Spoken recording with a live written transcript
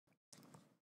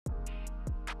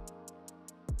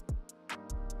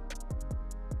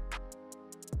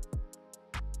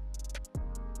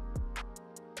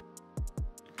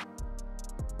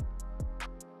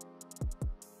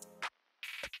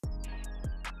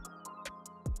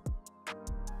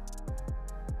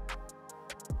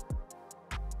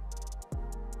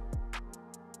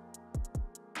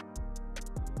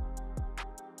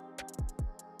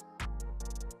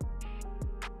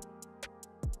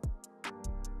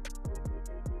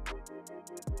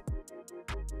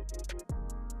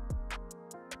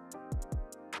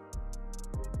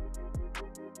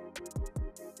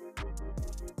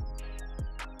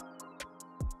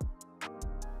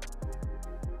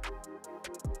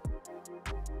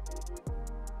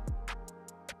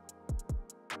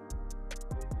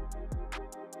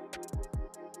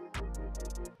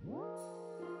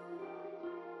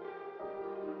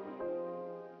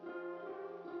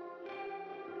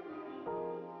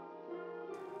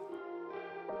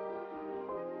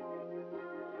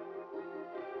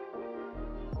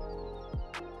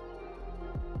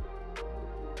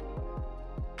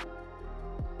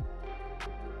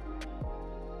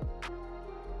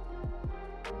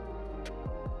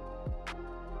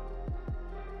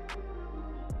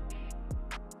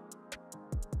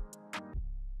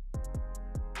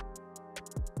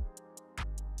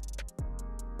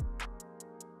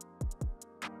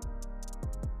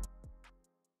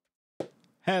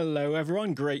Hello,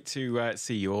 everyone. Great to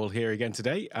see you all here again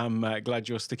today. I'm glad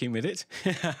you're sticking with it,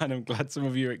 and I'm glad some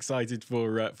of you are excited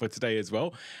for today as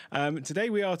well. Today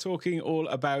we are talking all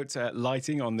about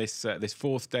lighting on this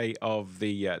fourth day of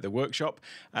the workshop.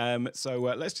 So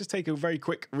let's just take a very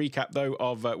quick recap though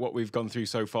of what we've gone through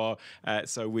so far.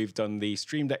 So we've done the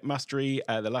Stream Deck Mastery.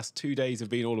 The last 2 days have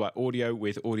been all about audio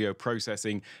with audio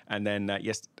processing, and then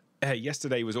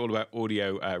yesterday was all about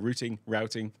audio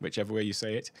routing, whichever way you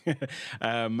say it.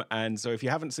 And so if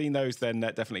you haven't seen those, then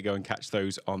definitely go and catch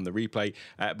those on the replay.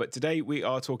 But today we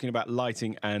are talking about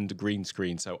lighting and green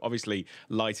screen. So obviously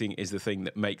lighting is the thing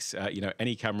that makes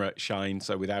any camera shine.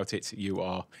 So without it, you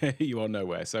are you are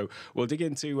nowhere. So we'll dig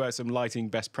into some lighting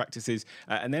best practices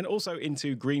and then also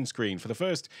into green screen. For the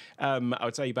first, I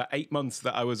would say about 8 months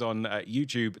that I was on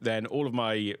YouTube, then all of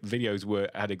my videos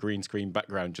had a green screen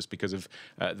background just because of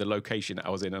the location I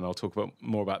was in, and I'll talk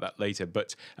more about that later.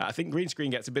 But I think green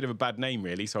screen gets a bit of a bad name,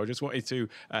 really. So I just wanted to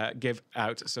give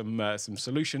out some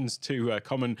solutions to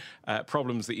common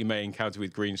problems that you may encounter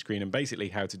with green screen, and basically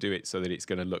how to do it so that it's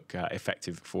going to look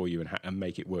effective for you and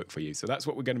make it work for you. So that's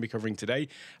what we're going to be covering today.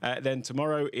 Then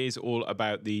tomorrow is all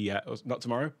about not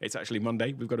tomorrow, it's actually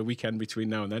Monday. We've got a weekend between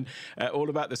now and then. All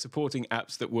about the supporting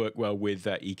apps that work well with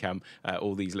Ecamm,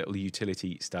 all these little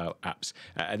utility style apps.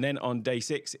 And then on day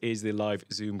 6 is the live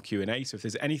Zoom Q&A. So if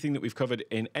there's anything that we've covered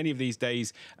in any of these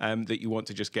days that you want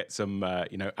to just get some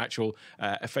actual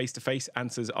face-to-face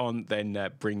answers on, then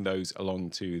bring those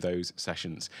along to those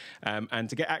sessions. And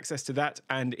to get access to that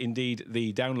and indeed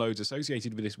the downloads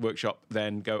associated with this workshop,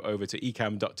 then go over to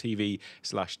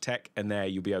ecamm.tv/tech, and there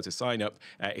you'll be able to sign up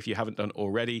if you haven't done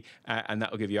already, and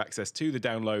that will give you access to the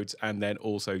downloads and then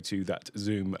also to that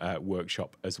Zoom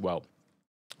workshop as well.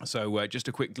 So just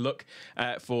a quick look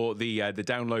for the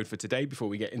download for today before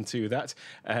we get into that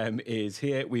is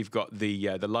here. We've got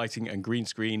the lighting and green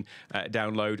screen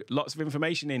download. Lots of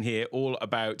information in here, all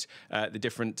about the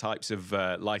different types of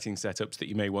lighting setups that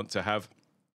you may want to have,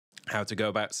 how to go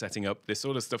about setting up this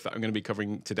sort of stuff that I'm going to be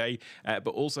covering today,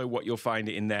 but also what you'll find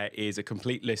in there is a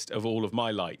complete list of all of my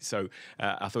lights. So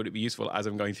I thought it'd be useful as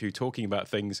I'm going through talking about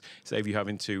things, save you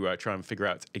having to try and figure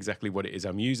out exactly what it is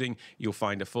I'm using. You'll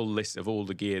find a full list of all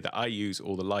the gear that I use,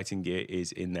 all the lighting gear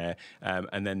is in there,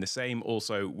 and then the same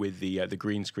also with the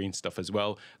green screen stuff as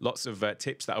well. Lots of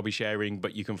tips that I'll be sharing,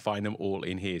 but you can find them all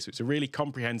in here. So it's a really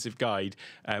comprehensive guide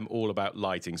all about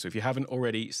lighting. So if you haven't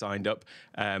already signed up,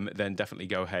 then definitely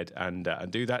go ahead and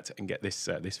do that and get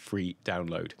this free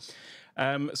download.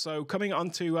 So coming on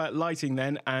to lighting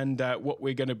then, and what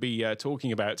we're going to be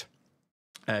talking about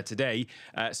today,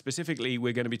 specifically,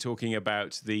 we're going to be talking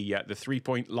about the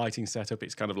 3-point lighting setup.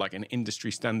 It's kind of like an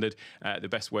industry standard, the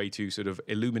best way to sort of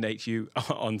illuminate you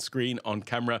on screen, on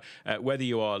camera, whether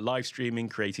you are live streaming,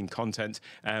 creating content,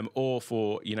 or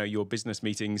for your business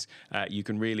meetings. You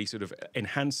can really sort of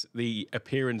enhance the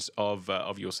appearance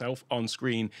of yourself on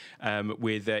screen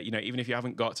with even if you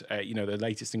haven't got the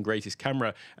latest and greatest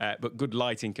camera, but good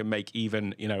lighting can make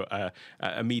even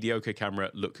a mediocre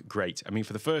camera look great. I mean,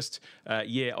 for the first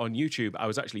year on YouTube, I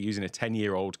was actually using a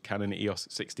 10-year-old Canon EOS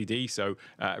 60D, so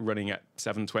running at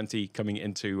 720, coming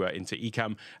into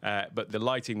Ecamm, but the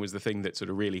lighting was the thing that sort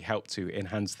of really helped to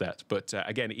enhance that. But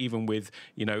again, even with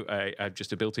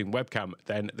just a built-in webcam,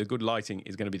 then the good lighting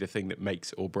is going to be the thing that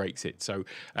makes or breaks it. So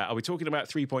I'll be talking about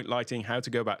 3-point lighting, how to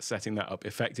go about setting that up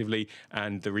effectively,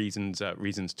 and the reasons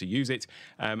to use it.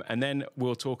 And then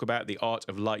we'll talk about the art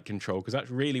of light control, because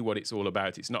that's really what it's all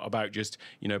about. It's not about just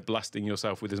blasting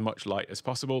yourself with as much light as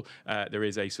possible. There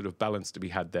is a sort of balance to be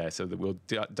had there, so that we'll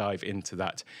dive into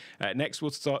that. Next,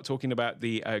 we'll start talking about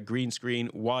the green screen,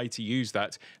 why to use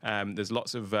that. There's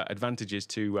lots of advantages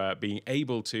to being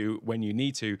able to, when you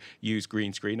need to, use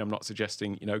green screen. I'm not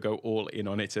suggesting go all in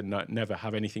on it and never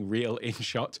have anything real in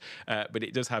shot, but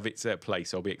it does have its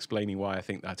place. I'll be explaining why I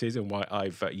think that is and why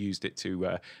I've used it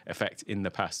to effect in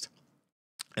the past.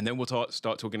 And then we'll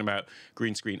start talking about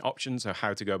green screen options, so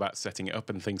how to go about setting it up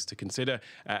and things to consider.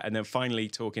 And then finally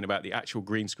talking about the actual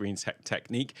green screen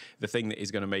technique, the thing that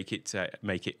is going to make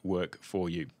it work for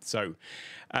you. So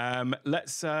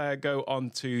let's go on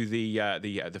to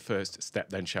the first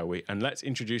step then, shall we? And let's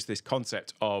introduce this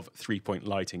concept of 3-point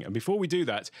lighting. And before we do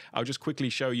that, I'll just quickly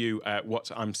show you what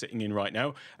I'm sitting in right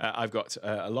now. I've got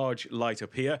a large light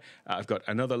up here. I've got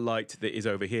another light that is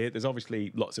over here. There's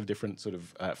obviously lots of different sort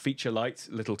of feature lights,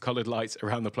 little colored lights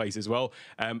around the place as well.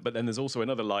 But then there's also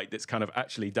another light that's kind of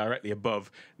actually directly above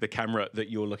the camera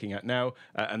that you're looking at now.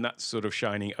 And that's sort of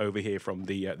shining over here from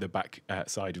the back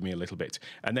side of me a little bit.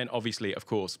 And then obviously, of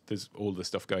course, there's all the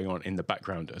stuff going on in the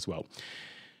background as well.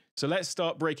 So let's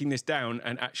start breaking this down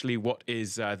and actually what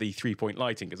is the 3-point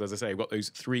lighting, because as I say, I've got those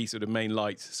 3 sort of main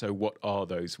lights. So what are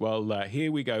those? Well,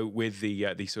 here we go with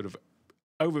the sort of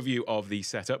overview of the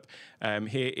setup.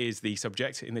 Here is the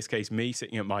subject, in this case me,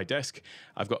 sitting at my desk.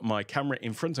 I've got my camera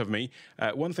in front of me.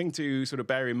 One thing to sort of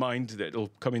bear in mind that will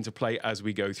come into play as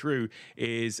we go through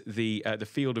is the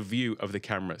field of view of the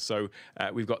camera. So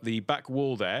we've got the back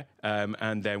wall there,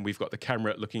 and then we've got the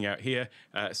camera looking out here.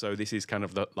 So this is kind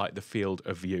of like the field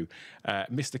of view.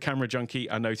 Mr. Camera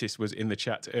Junkie, I noticed, was in the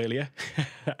chat earlier,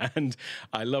 and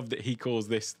I love that he calls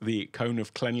this the cone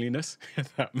of cleanliness.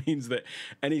 That means that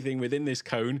anything within this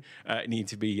cone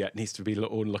needs to be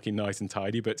all looking nice and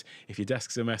tidy. But if your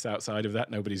desk's a mess outside of that,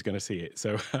 nobody's going to see it.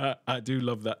 So I do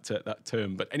love that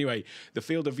term. But anyway, the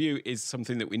field of view is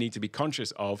something that we need to be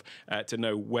conscious of to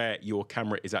know where your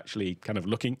camera is actually kind of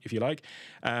looking, if you like.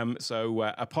 So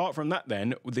apart from that,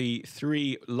 then the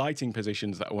 3 lighting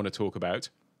positions that I want to talk about,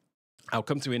 I'll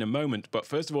come to in a moment, but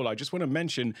first of all, I just want to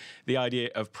mention the idea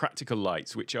of practical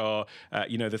lights, which are,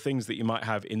 the things that you might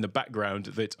have in the background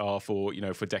that are for,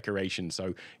 for decoration.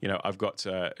 So, I've got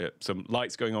some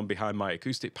lights going on behind my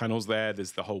acoustic panels there.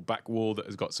 There's the whole back wall that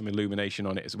has got some illumination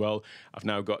on it as well. I've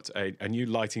now got a new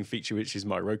lighting feature, which is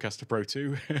my Rodecaster Pro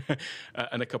 2,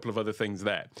 and a couple of other things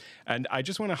there. And I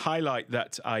just want to highlight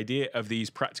that idea of these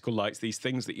practical lights, these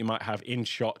things that you might have in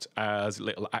shot as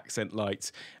little accent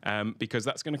lights, because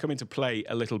that's going to come into play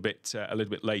a little bit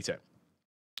later.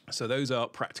 So those are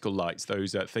practical lights.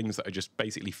 Those are things that are just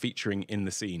basically featuring in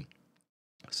the scene.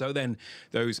 So then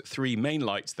those 3 main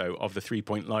lights, though, of the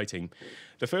 3-point lighting.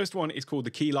 The first one is called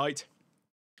the key light.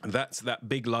 That's that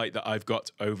big light that I've got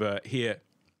over here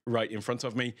right in front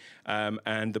of me,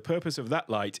 and the purpose of that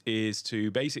light is to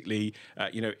basically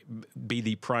be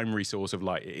the primary source of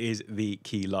light. It is the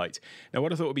key light. Now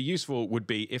what I thought would be useful would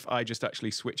be if I just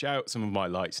actually switch out some of my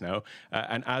lights now,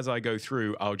 and as I go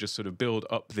through I'll just sort of build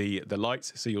up the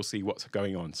lights so you'll see what's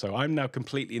going on. So I'm now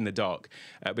completely in the dark,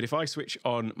 but if I switch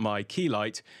on my key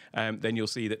light, then you'll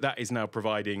see that is now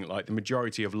providing like the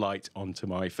majority of light onto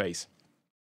my face.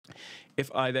 If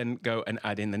I then go and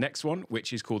add in the next one,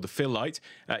 which is called the fill light,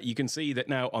 you can see that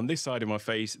now on this side of my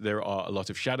face there are a lot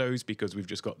of shadows because we've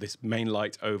just got this main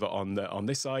light over on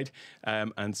this side,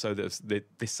 and so this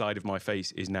side of my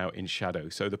face is now in shadow.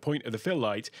 So the point of the fill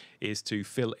light is to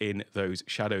fill in those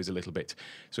shadows a little bit.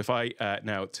 So if I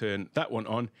now turn that one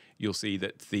on, you'll see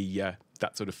that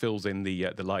that sort of fills in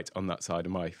the light on that side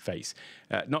of my face.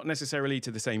 Not necessarily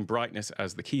to the same brightness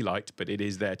as the key light, but it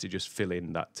is there to just fill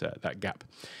in that gap.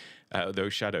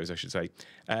 Those shadows, I should say.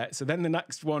 So then the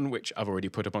next one, which I've already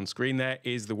put up on screen there,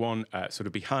 is the one sort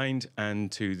of behind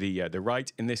and to the right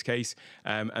in this case.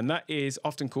 And that is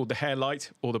often called the hair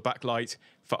light or the backlight.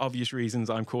 For obvious reasons,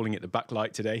 I'm calling it the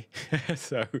backlight today.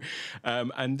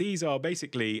 And these are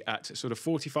basically at sort of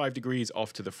 45 degrees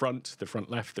off to the front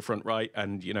left, the front right,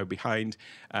 and, behind.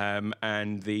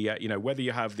 And whether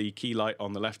you have the key light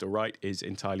on the left or right is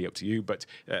entirely up to you, but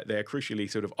they're crucially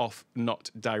sort of off,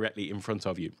 not directly in front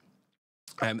of you.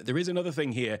 There is another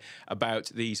thing here about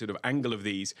the sort of angle of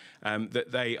these,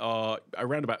 that they are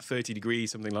around about 30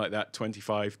 degrees, something like that,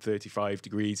 25, 35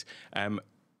 degrees,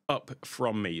 up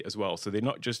from me as well. So they're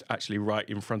not just actually right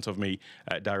in front of me,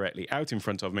 directly out in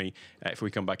front of me. If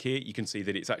we come back here, you can see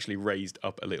that it's actually raised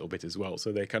up a little bit as well.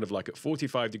 So they're kind of like at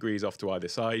 45 degrees off to either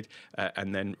side,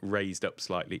 and then raised up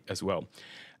slightly as well.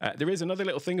 There is another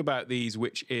little thing about these,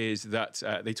 which is that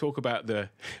they talk about the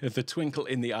twinkle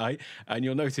in the eye, and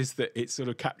you'll notice that it's sort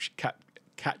of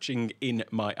catching in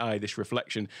my eye, this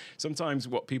reflection. Sometimes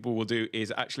what people will do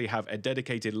is actually have a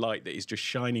dedicated light that is just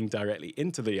shining directly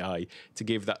into the eye to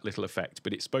give that little effect.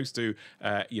 But it's supposed to,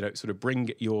 sort of bring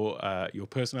your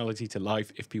personality to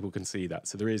life if people can see that.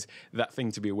 So there is that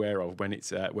thing to be aware of when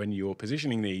it's when you're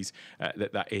positioning these,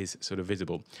 that is sort of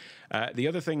visible. The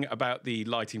other thing about the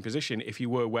lighting position, if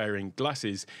you were wearing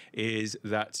glasses, is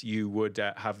that you would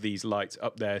have these lights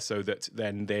up there so that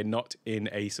then they're not in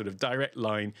a sort of direct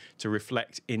line to reflect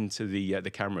into the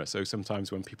camera. So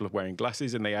sometimes when people are wearing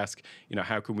glasses and they ask,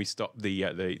 how can we stop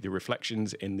the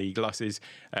reflections in the glasses?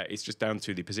 It's just down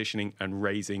to the positioning and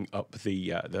raising up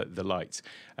the lights.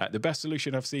 The best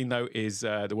solution I've seen though is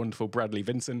the wonderful Bradley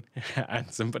Vinson, and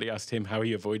somebody asked him how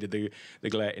he avoided the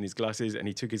glare in his glasses, and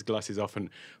he took his glasses off and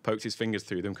poked his fingers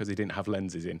through them because he didn't have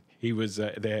lenses in. He was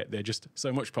they're just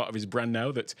so much part of his brand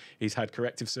now that he's had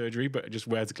corrective surgery, but just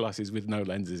wears glasses with no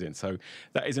lenses in. So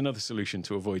that is another solution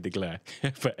to avoid the glare.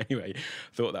 But anyway,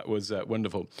 thought that was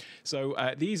wonderful. So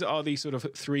these are the sort of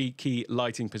three key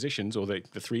lighting positions, or the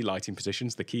three lighting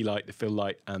positions: the key light, the fill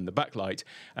light, and the backlight.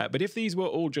 But if these were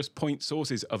all just point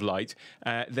sources of light,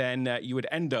 then you would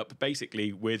end up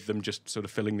basically with them just sort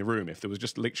of filling the room. If there was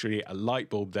just literally a light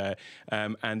bulb there,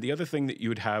 and the other thing that you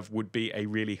would have would be a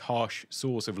really harsh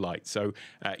source of light. So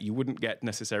you wouldn't get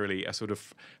necessarily a sort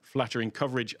of flattering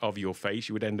coverage of your face.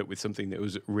 You would end up with something that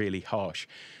was really harsh.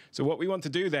 So what we want to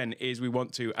do then is we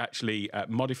want to actually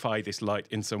modify this light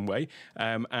in some way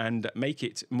and make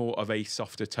it more of a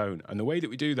softer tone. And the way that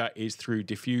we do that is through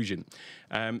diffusion.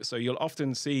 So you'll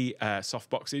often see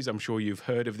softboxes. I'm sure you've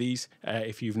heard of these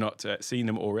if you've not seen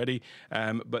them already.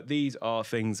 But these are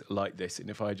things like this. And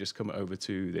if I just come over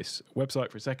to this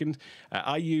website for a second,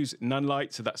 I use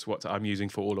Nunlight, so that's what I'm using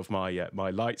for all of my my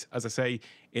lights. As I say,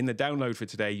 in the download for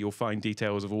today, you'll find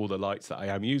details of all the lights that I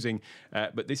am using.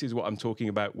 But this is what I'm talking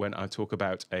about when I talk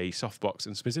about a softbox,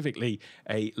 and specifically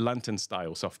a lantern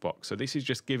style softbox. So this is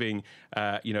just giving,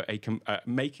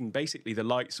 making basically the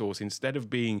light source, instead of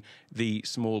being the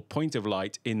small point of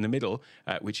light in the middle,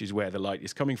 which is where the light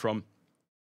is coming from,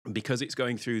 because it's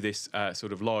going through this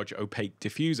sort of large opaque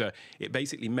diffuser, it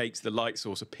basically makes the light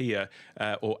source appear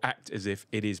or act as if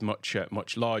it is much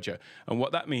larger. And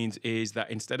what that means is that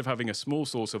instead of having a small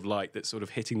source of light that's sort of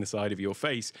hitting the side of your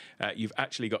face, you've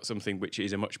actually got something which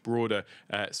is a much broader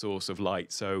source of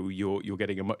light. So you're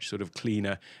getting a much sort of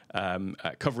cleaner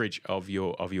coverage of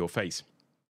your face.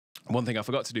 One thing I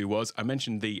forgot to do was I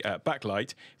mentioned the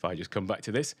backlight. If I just come back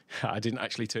to this, I didn't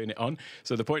actually turn it on.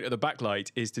 So the point of the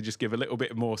backlight is to just give a little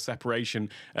bit more separation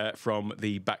from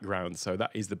the background. So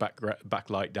that is the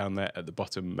backlight down there at the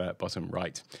bottom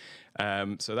right.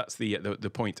 So that's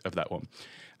the point of that one.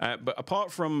 But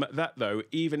apart from that, though,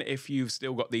 even if you've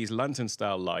still got these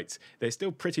lantern-style lights, they're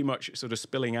still pretty much sort of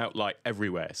spilling out light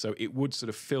everywhere. So it would sort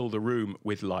of fill the room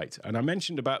with light. And I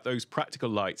mentioned about those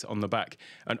practical lights on the back.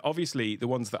 And obviously, the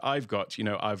ones that I've got,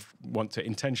 I want to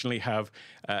intentionally have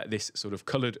this sort of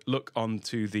coloured look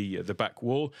onto the back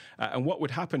wall. And what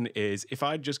would happen is, if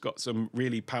I'd just got some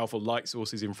really powerful light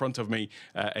sources in front of me,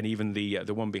 and even the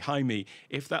one behind me,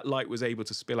 if that light was able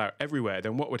to spill out everywhere,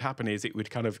 then what would happen is it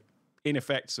would kind of, in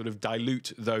effect, sort of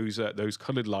dilute those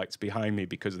coloured lights behind me,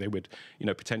 because they would,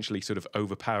 potentially sort of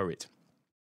overpower it.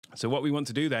 So what we want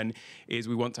to do then is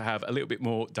we want to have a little bit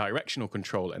more directional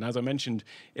control. And as I mentioned,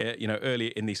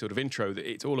 earlier in the sort of intro, that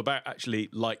it's all about actually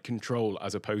light control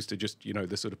as opposed to just,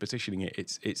 the sort of positioning it.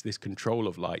 It's this control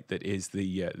of light that is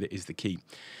the key.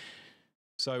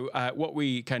 So what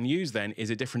we can use then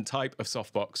is a different type of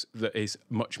softbox that is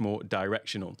much more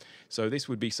directional. So this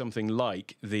would be something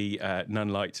like the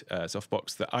Nunlight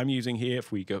softbox that I'm using here.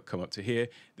 If we come up to here,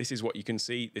 this is what you can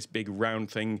see. This big round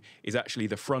thing is actually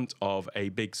the front of a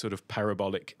big sort of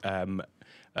parabolic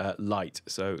light.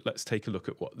 So let's take a look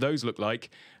at what those look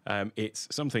like. It's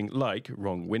something like,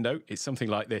 wrong window, it's something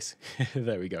like this.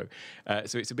 There we go.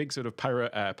 So it's a big sort of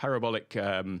parabolic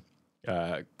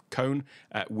cone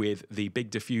with the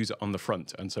big diffuser on the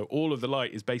front. And so all of the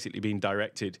light is basically being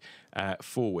directed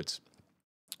forwards.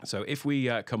 So if we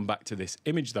come back to this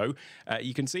image, though,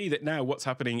 you can see that now what's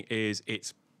happening is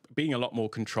it's being a lot more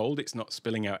controlled. It's not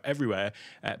spilling out everywhere,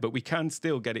 but we can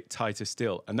still get it tighter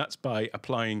still. And that's by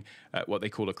applying what they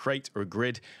call a crate or a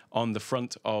grid on the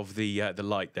front of the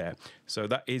light there. So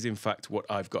that is, in fact, what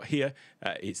I've got here.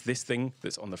 It's this thing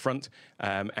that's on the front,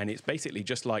 and it's basically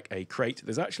just like a crate.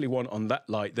 There's actually one on that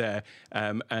light there,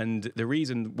 and the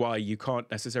reason why you can't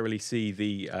necessarily see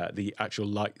the actual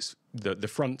lights, the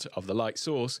front of the light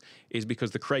source, is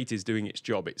because the crate is doing its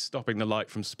job. It's stopping the light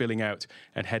from spilling out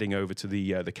and heading over to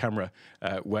the camera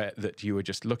where that you were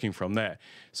just looking from there.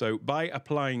 So by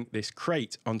applying this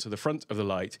crate onto the front of the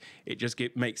light, it just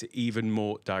makes it even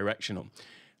more directional.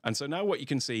 And so now what you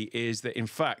can see is that, in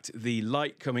fact, the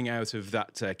light coming out of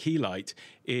that key light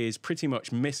is pretty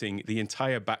much missing the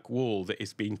entire back wall that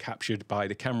is being captured by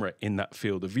the camera in that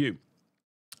field of view.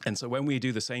 And so when we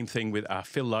do the same thing with our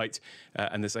fill light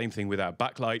and the same thing with our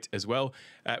backlight as well,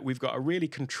 we've got a really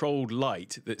controlled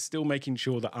light that's still making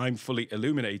sure that I'm fully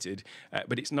illuminated,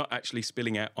 but it's not actually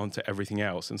spilling out onto everything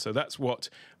else. And so that's what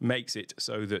makes it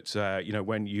so that,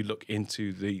 when you look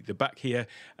into the back here,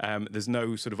 there's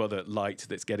no sort of other light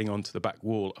that's getting onto the back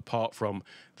wall apart from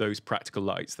those practical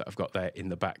lights that I've got there in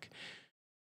the back.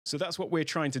 So that's what we're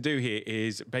trying to do here,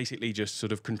 is basically just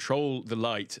sort of control the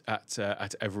light at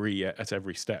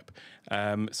every step.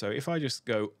 So if I just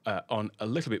go on a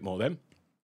little bit more then,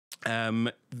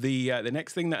 The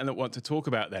next thing that I want to talk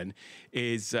about then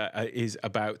is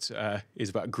about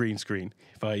green screen.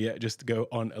 If I just go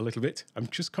on a little bit, I'm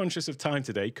just conscious of time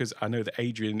today because I know that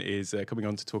Adrian is coming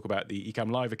on to talk about the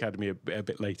Ecamm Live Academy a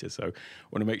bit later. So I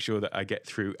want to make sure that I get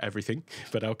through everything.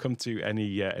 But I'll come to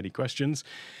any questions.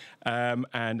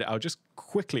 And I'll just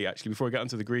quickly, actually, before I get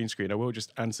onto the green screen, I will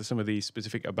just answer some of these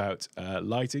specific about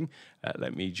lighting.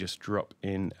 Let me just drop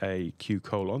in a Q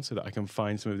colon so that I can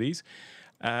find some of these.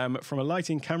 From a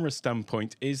lighting camera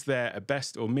standpoint, is there a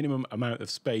best or minimum amount of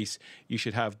space you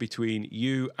should have between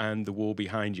you and the wall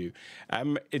behind you?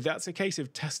 That's a case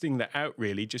of testing that out,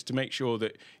 really, just to make sure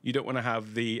that you don't want to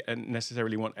have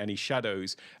necessarily want any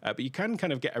shadows, but you can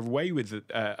kind of get away with it,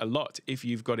 a lot if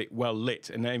you've got it well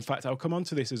lit. And in fact, I'll come on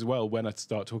to this as well when I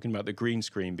start talking about the green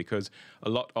screen, because a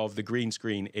lot of the green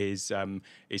screen is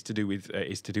to do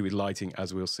with lighting,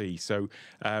 as we'll see. So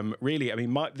really, I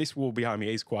mean, this wall behind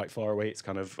me is quite far away. It's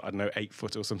kind of, I don't know, 8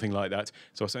 foot or something like that.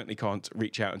 So I certainly can't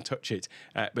reach out and touch it.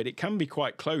 But it can be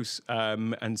quite close.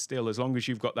 And still, as long as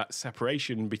you've got that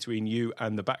separation between you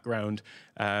and the background,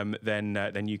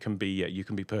 then you can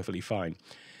be perfectly fine.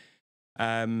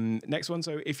 Next one.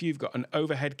 So if you've got an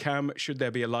overhead cam, should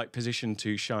there be a light position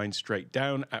to shine straight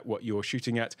down at what you're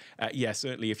shooting at? Yeah,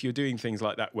 certainly. If you're doing things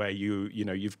like that where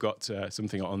you've got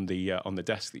something on the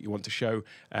desk that you want to show,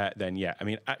 then yeah. I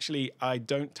mean, actually, I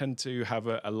don't tend to have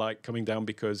a light coming down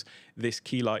because this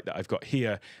key light that I've got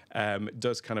here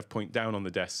does kind of point down on the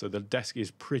desk. So the desk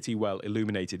is pretty well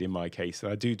illuminated in my case.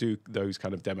 And I do those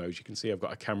kind of demos. You can see I've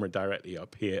got a camera directly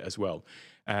up here as well.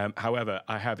 However,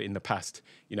 I have in the past,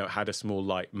 had a small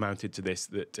light mounted to this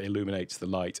that illuminates the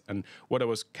light. And what I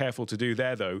was careful to do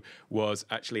there, though, was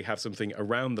actually have something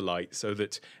around the light so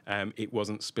that it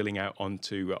wasn't spilling out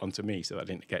onto me, so that I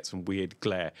didn't get some weird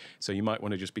glare. So you might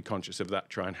want to just be conscious of that.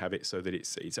 Try and have it so that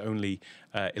it's only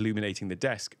illuminating the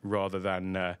desk rather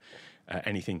than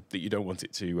anything that you don't want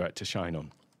it to shine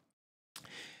on.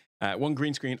 One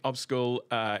green screen obstacle,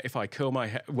 if I curl my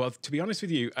hair. Well, to be honest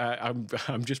with you, I'm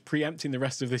just preempting the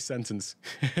rest of this sentence.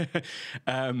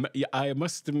 Yeah, I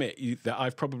must admit that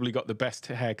I've probably got the best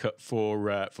haircut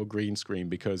for green screen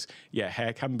because, yeah,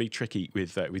 hair can be tricky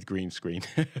with green screen.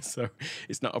 So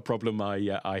it's not a problem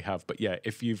I have. But yeah,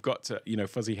 if you've got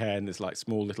fuzzy hair and there's like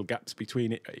small little gaps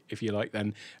between it, if you like,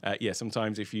 then yeah,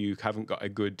 sometimes if you haven't got a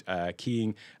good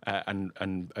keying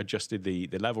and adjusted the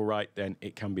level right, then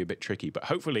it can be a bit tricky. But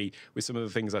hopefully, with some of the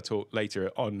things I talk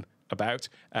later on about,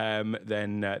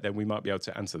 then we might be able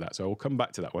to answer that. So I'll come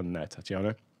back to that one,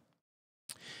 Tatiana.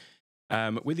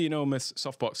 With the enormous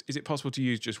softbox, is it possible to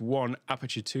use just one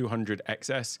Aperture 200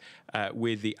 XS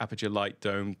with the Aperture Light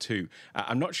Dome 2?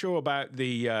 I'm not sure about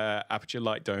the Aperture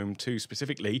Light Dome 2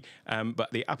 specifically,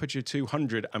 but the Aperture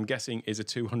 200, I'm guessing, is a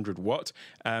 200 watt.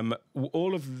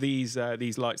 All of these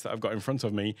lights that I've got in front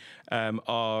of me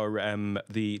are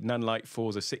the Nanlite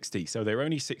 4s are 60, so they're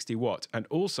only 60 watt. And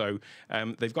also,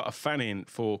 they've got a fan in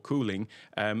for cooling,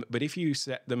 but if you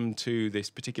set them to this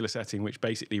particular setting, which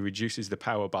basically reduces the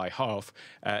power by half,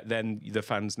 then the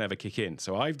fans never kick in.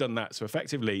 So I've done that. So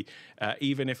effectively,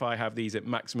 even if I have these at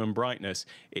maximum brightness,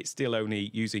 it's still only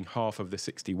using half of the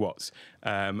 60 watts.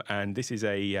 And this is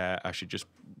I should just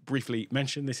briefly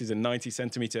mention, this is a 90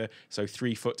 centimeter, so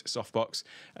 3 foot softbox.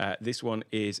 This one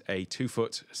is a 2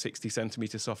 foot, 60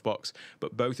 centimeter softbox,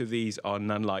 but both of these are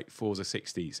Nanlite 4s or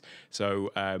 60s.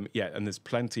 So yeah, and there's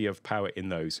plenty of power in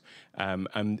those.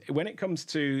 And when it comes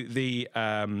to the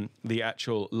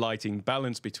actual lighting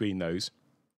balance between those,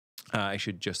 I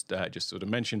should just sort of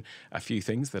mention a few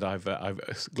things that I've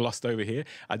glossed over here.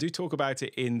 I do talk about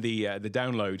it in the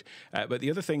download, but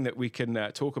the other thing that we can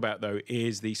talk about, though,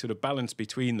 is the sort of balance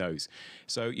between those.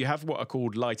 So you have what are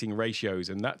called lighting ratios,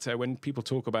 and that when people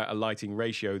talk about a lighting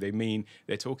ratio,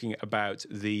 they're talking about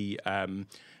the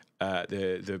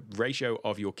ratio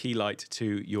of your key light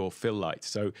to your fill light.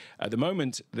 So at the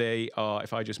moment they are,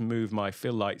 if I just move my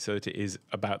fill light so that it is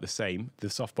about the same, the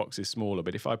softbox is smaller,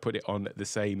 but if I put it on the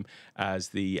same as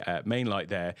the main light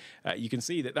there, you can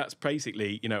see that that's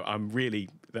basically,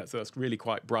 that's really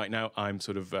quite bright now. I'm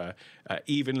sort of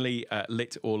evenly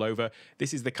lit all over.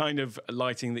 This is the kind of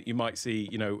lighting that you might see,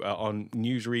 on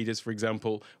newsreaders, for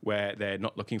example, where they're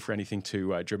not looking for anything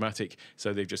too dramatic.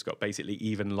 So they've just got basically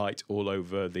even light all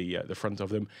over the front of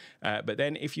them. But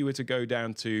then if you were to go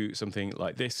down to something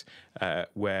like this,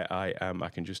 where I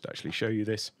can just actually show you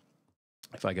this.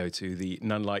 If I go to the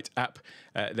Nanlite app,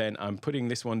 then I'm putting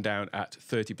this one down at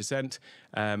 30%.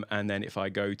 And then if I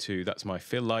go to, that's my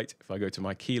fill light. If I go to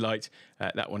my key light,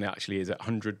 that one actually is at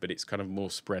 100, but it's kind of more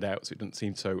spread out, so it doesn't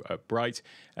seem so bright.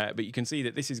 But you can see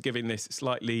that this is giving this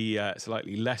slightly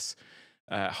less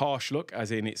harsh look,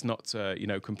 as in it's not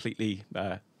completely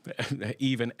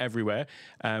even everywhere.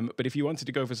 But if you wanted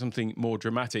to go for something more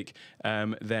dramatic,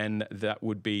 then that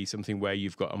would be something where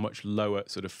you've got a much lower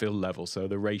sort of fill level. So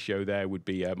the ratio there would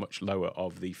be much lower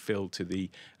of the fill to the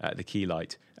key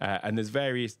light. And there's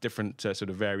various different sort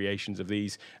of variations of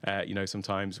these.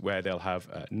 Sometimes where they'll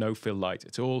have no fill light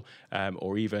at all,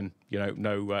 or even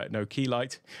no key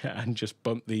light, and just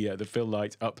bump the fill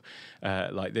light up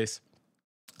like this.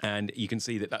 And you can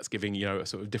see that that's giving a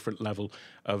sort of different level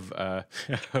of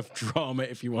of drama,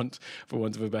 if you want, for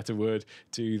want of a better word,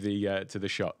 to the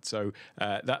shot. So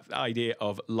that idea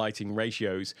of lighting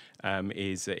ratios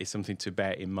is something to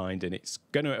bear in mind, and it's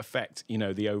going to affect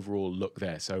the overall look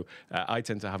there. So I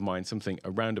tend to have mine something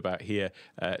around about here,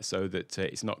 so that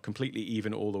it's not completely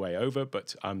even all the way over,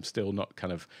 but I'm still not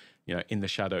kind of in the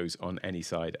shadows on any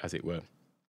side, as it were.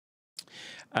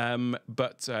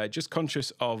 But just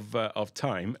conscious of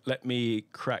time, let me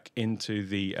crack into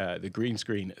the green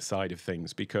screen side of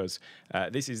things, because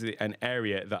this is an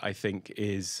area that I think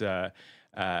is,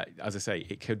 as I say,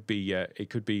 it could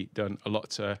be done a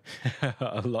lot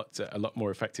a lot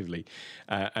more effectively.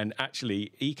 And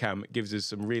actually, Ecamm gives us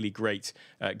some really great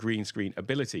green screen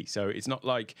ability. So it's not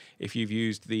like if you've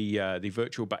used the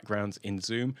virtual backgrounds in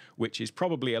Zoom, which is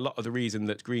probably a lot of the reason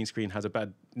that green screen has a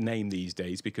bad name these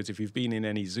days. Because if you've been in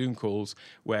any Zoom calls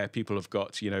where people have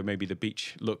got maybe the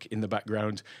beach look in the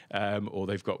background, or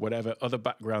they've got whatever other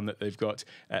background that they've got,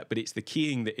 but it's the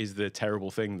keying that is the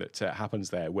terrible thing that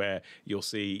happens there, where you'll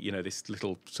see this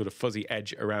little sort of fuzzy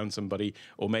edge around somebody,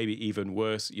 or maybe even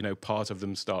worse, part of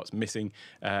them starts missing,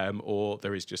 or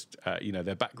there is just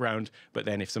their background, but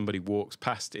then if somebody walks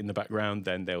past in the background,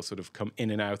 then they'll sort of come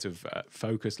in and out of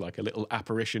focus like a little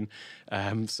apparition.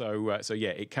 So yeah,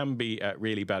 it can be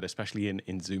really bad, especially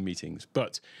in Zoom meetings.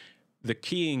 But the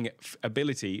keying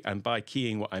ability, and by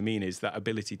keying what I mean is that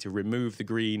ability to remove the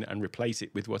green and replace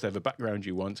it with whatever background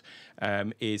you want,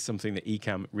 is something that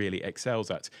Ecamm really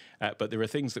excels at. But there are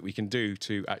things that we can do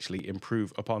to actually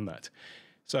improve upon that.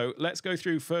 So let's go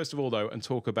through first of all, though, and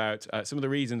talk about some of the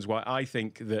reasons why I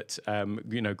think that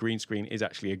green screen is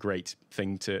actually a great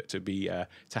thing to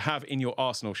have in your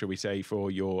arsenal, shall we say, for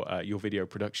your video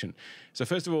production. So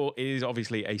first of all, it is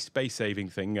obviously a space-saving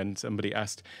thing, and somebody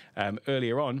asked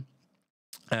earlier on,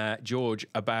 George,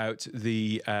 about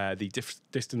the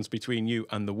distance between you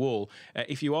and the wall.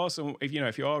 If you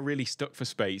are really stuck for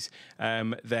space,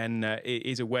 then it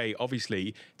is a way,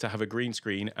 obviously, to have a green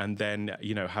screen and then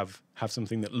have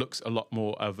something that looks a lot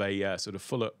more of a sort of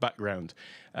fuller background.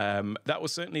 That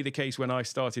was certainly the case when I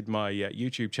started my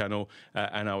YouTube channel,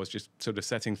 and I was just sort of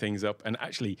setting things up. And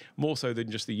actually, more so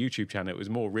than just the YouTube channel, it was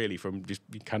more really from just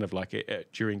kind of like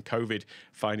during COVID,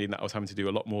 finding that I was having to do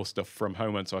a lot more stuff from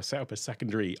home, and so I set up a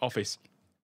secondary office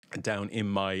down in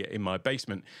my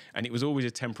basement, and it was always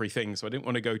a temporary thing. So I didn't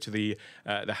want to go to the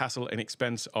hassle and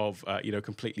expense of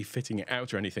completely fitting it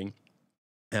out or anything.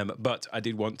 But I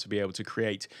did want to be able to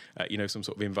create, some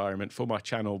sort of environment for my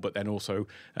channel, but then also,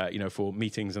 for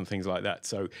meetings and things like that.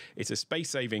 So it's a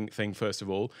space-saving thing, first of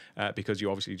all, because you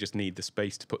obviously just need the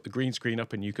space to put the green screen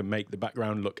up, and you can make the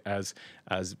background look as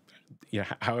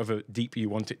however deep you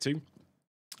want it to.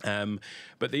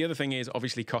 But the other thing is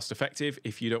obviously cost effective.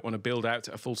 If you don't want to build out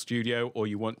a full studio, or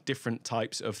you want different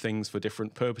types of things for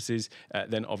different purposes,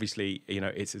 then obviously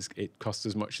it costs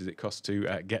as much as it costs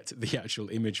to get the actual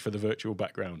image for the virtual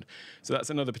background. So that's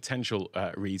another potential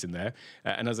reason there.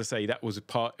 And as I say, that was a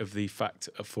part of the fact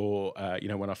for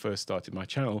when I first started my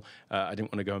channel, I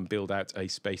didn't want to go and build out a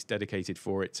space dedicated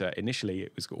for it initially.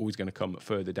 It was always going to come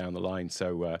further down the line.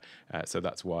 So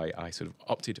that's why I sort of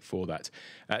opted for that.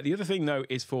 The other thing, though,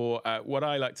 is for what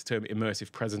I like to term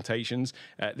immersive presentations.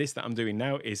 This that I'm doing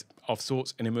now is of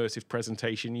sorts an immersive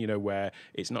presentation, where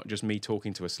it's not just me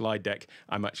talking to a slide deck.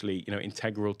 I'm actually,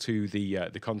 integral to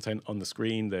the content on the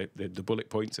screen. The bullet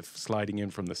points are sliding in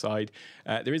from the side.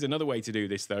 There is another way to do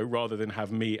this, though, rather than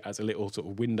have me as a little sort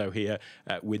of window here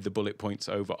with the bullet points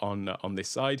over on this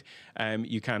side.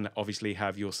 You can obviously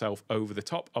have yourself over the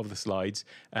top of the slides,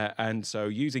 and so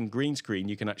using green screen,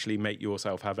 you can actually make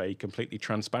yourself have a completely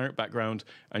transparent background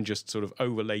and just sort of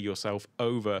overlay yourself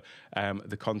over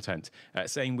the content.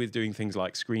 Same with doing things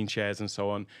like screen shares and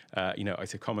so on.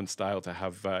 It's a common style to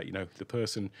have the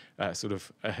person sort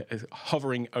of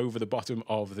hovering over the bottom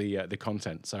of the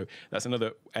content. So that's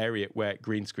another area where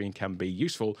green screen can be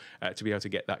useful, to be able to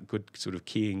get that good sort of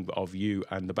keying of you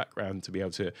and the background, to be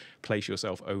able to place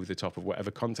yourself over the top of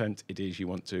whatever content it is you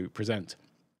want to present.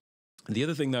 The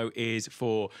other thing, though, is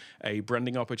for a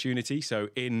branding opportunity. So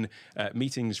in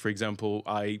meetings, for example,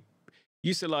 I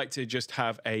Used to like to just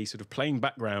have a sort of plain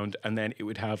background, and then it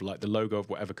would have like the logo of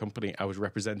whatever company I was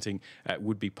representing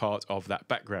would be part of that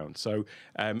background. So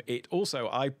it also,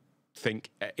 I think,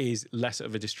 is less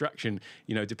of a distraction.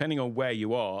 Depending on where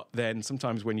you are, then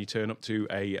sometimes when you turn up to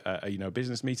a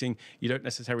business meeting, you don't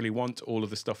necessarily want all of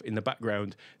the stuff in the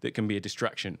background that can be a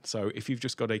distraction. So if you've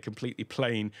just got a completely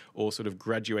plain or sort of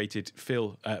graduated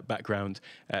fill background,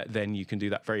 then you can do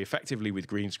that very effectively with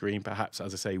green screen, perhaps,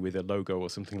 as I say, with a logo or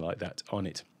something like that on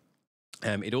it.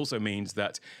 It also means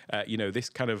that, this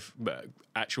kind of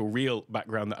actual real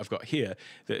background that I've got here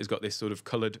that has got this sort of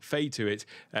coloured fade to it,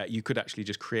 you could actually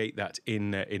just create that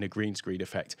in a green screen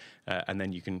effect, and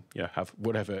then you can have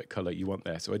whatever colour you want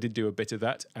there. So I did do a bit of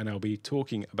that, and I'll be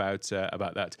talking about that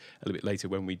a little bit later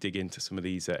when we dig into some of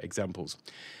these examples.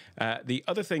 The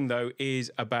other thing, though,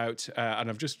 is about, and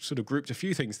I've just sort of grouped a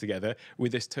few things together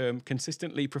with this term,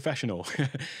 consistently professional.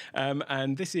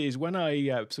 And this is when I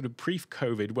sort of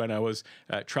pre-COVID, when I was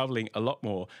traveling a lot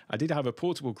more, I did have a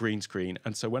portable green screen.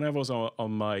 And so whenever I was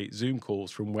on my Zoom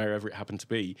calls from wherever it happened to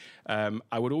be,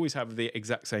 I would always have the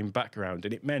exact same background.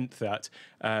 And it meant that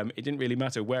it didn't really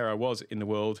matter where I was in the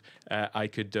world. I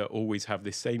could always have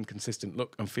this same consistent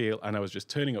look and feel. And I was just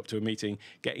turning up to a meeting,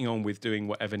 getting on with doing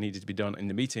whatever needed to be done in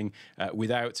the meeting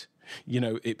without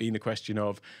it being the question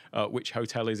of which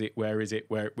hotel is it, where is it,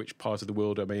 which part of the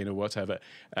world am I in, or whatever.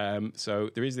 So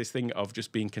there is this thing of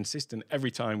just being consistent every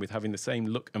time with having the same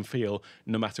look and feel,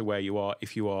 no matter where you are,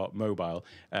 if you are mobile.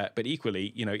 But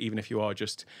equally, even if you are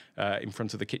just in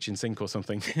front of the kitchen sink or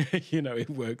something, it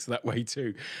works that way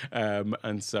too.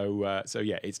 And so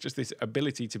yeah, it's just this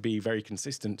ability to be very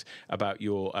consistent about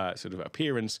your sort of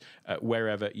appearance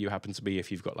wherever you happen to be,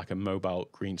 if you've got like a mobile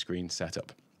green screen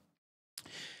setup.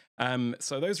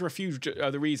 So those are a few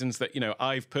other reasons that,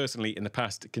 I've personally in the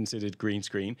past considered green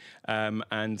screen.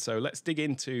 And so let's dig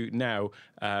into now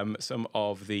some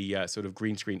of the sort of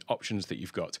green screen options that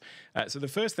you've got. So the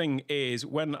first thing is,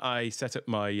 when I set up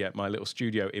my my little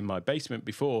studio in my basement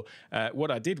before, what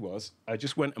I did was I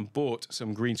just went and bought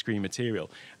some green screen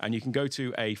material. And you can go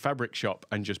to a fabric shop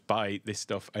and just buy this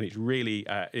stuff, and it's really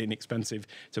inexpensive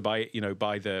to buy it,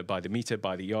 by the meter,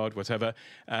 by the yard, whatever.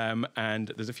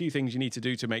 And there's a few things you need to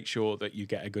do to make sure that you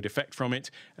get a good effect from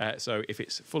it. So if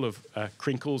it's full of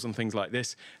crinkles and things like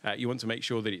this, you want to make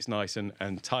sure that it's nice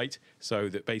and tight, so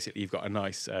that basically you've got a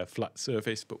nice flat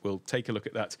surface. But we'll take a look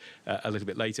at that a little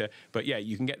bit later. But yeah,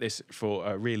 you can get this for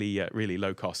a really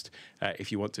low cost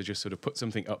if you want to just sort of put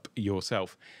something up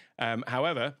yourself.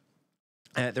 However,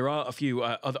 there are a few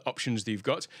other options that you've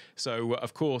got. So,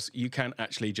 of course, you can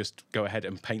actually just go ahead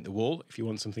and paint the wall if you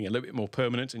want something a little bit more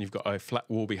permanent, and you've got a flat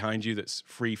wall behind you that's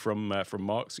free from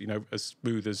marks, as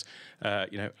smooth as,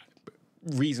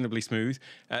 reasonably smooth.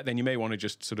 Then you may want to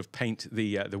just sort of paint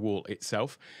the wall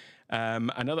itself.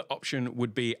 Another option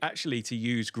would be actually to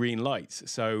use green lights.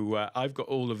 So I've got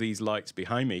all of these lights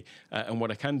behind me, and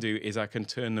what I can do is I can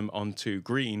turn them on to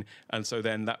green, and so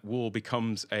then that wall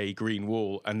becomes a green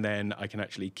wall, and then I can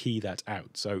actually key that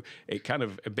out. So it kind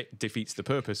of a bit defeats the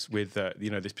purpose with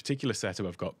this particular setup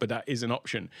I've got, but that is an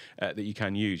option that you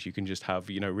can use. You can just have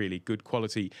really good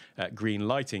quality green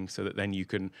lighting, so that then you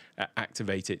can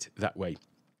activate it that way.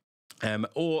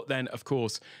 Or then, of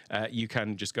course, you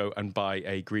can just go and buy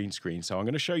a green screen. So I'm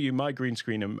going to show you my green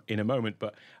screen in a moment,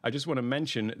 but I just want to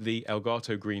mention the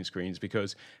Elgato green screens,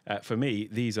 because for me,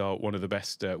 these are one of the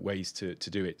best ways to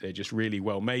do it. They're just really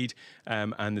well made,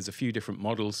 and there's a few different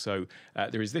models. So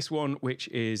there is this one, which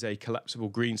is a collapsible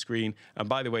green screen. And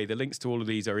by the way, the links to all of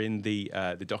these are in the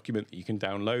document that you can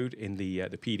download in the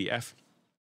PDF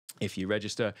if you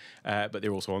register, but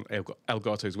they're also on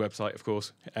Elgato's website, of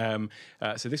course.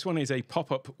 So this one is a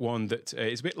pop-up one that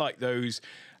is a bit like those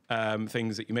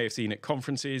things that you may have seen at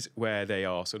conferences, where they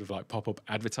are sort of like pop-up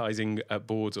advertising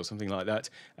boards or something like that.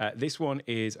 This one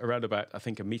is around about, I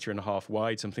think, 1.5 meters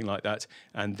wide, something like that,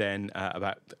 and then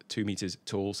about 2 meters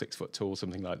tall, 6 foot tall,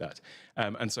 something like that.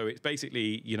 And so it's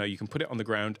basically, you can put it on the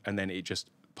ground and then it just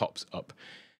pops up.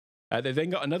 They've then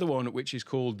got another one, which is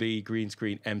called the Green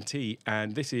Screen MT,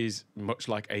 and this is much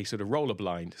like a sort of roller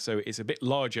blind. So it's a bit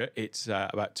larger. It's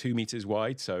about 2 meters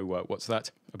wide. So what's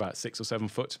that? About 6 or 7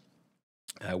 foot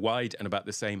wide, and about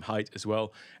the same height as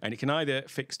well. And it can either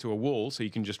fix to a wall, so you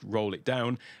can just roll it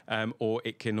down, or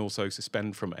it can also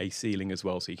suspend from a ceiling as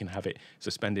well. So you can have it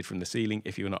suspended from the ceiling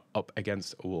if you're not up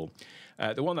against a wall.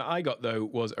 The one that I got, though,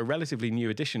 was a relatively new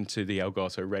addition to the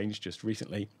Elgato range just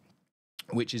recently,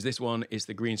 which is this one, is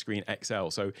the Green Screen XL.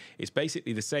 So it's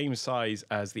basically the same size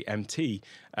as the MT,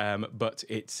 but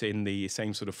it's in the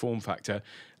same sort of form factor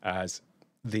as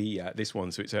the this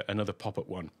one. So it's another pop-up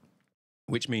one.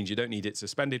 which means you don't need it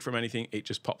suspended from anything. It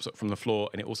just pops up from the floor,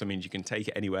 and it also means you can take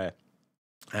it anywhere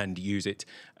and use it.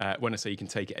 When I say you can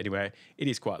take it anywhere, it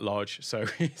is quite large, so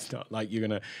it's not like you're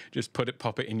going to just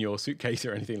pop it in your suitcase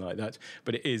or anything like that.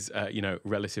 But it is,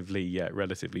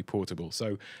 relatively portable.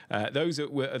 So those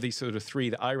are the sort of three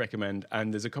that I recommend,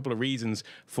 and there's a couple of reasons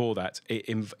for that.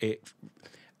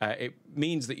 It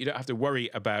means that you don't have to worry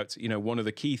about, one of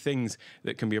the key things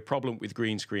that can be a problem with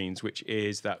green screens, which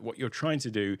is that what you're trying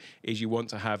to do is you want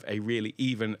to have a really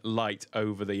even light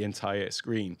over the entire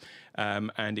screen.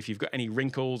 And if you've got any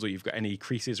wrinkles or you've got any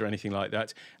creases or anything like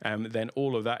that, then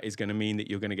all of that is going to mean that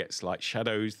you're going to get slight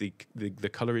shadows. The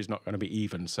color is not going to be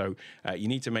even. So you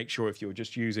need to make sure, if you're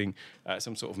just using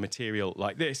some sort of material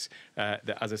like this,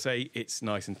 that, as I say, it's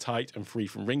nice and tight and free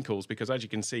from wrinkles, because as you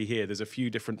can see here, there's a few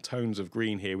different tones of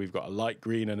green here. We've got a light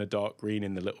green and a dark green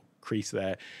in the little crease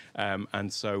there,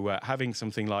 and so having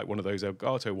something like one of those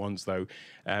Elgato ones, though,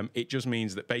 it just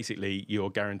means that basically you're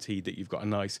guaranteed that you've got a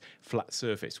nice flat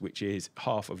surface, which is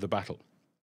half of the battle.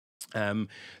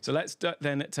 So let's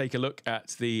then take a look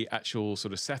at the actual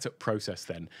sort of setup process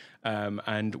then.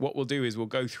 And what we'll do is we'll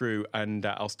go through and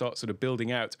I'll start sort of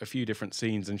building out a few different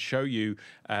scenes and show you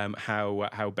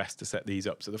how best to set these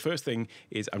up. So the first thing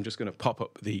is I'm just going to pop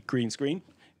up the green screen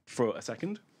for a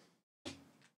second.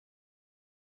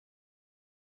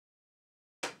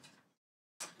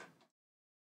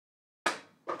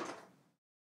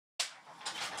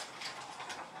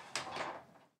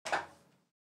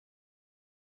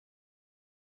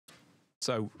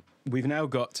 So we've now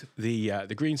got the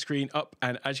green screen up,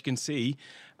 and as you can see,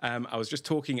 I was just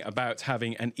talking about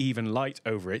having an even light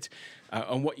over it,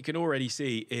 and what you can already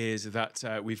see is that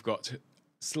we've got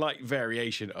slight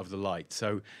variation of the light.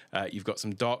 So you've got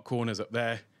some dark corners up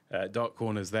there, dark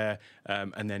corners there,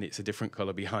 and then it's a different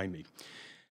color behind me.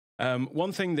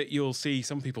 One thing that you'll see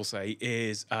some people say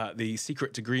is the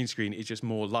secret to green screen is just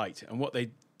more light, and what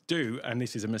they do, and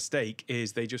this is a mistake,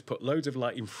 is they just put loads of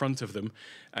light in front of them,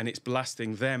 and it's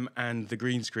blasting them and the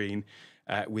green screen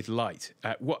with light.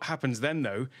 What happens then,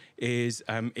 though, is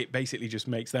it basically just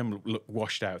makes them look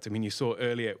washed out. I mean, you saw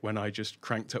earlier when I just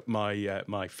cranked up my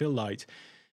my fill light,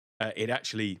 it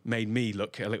actually made me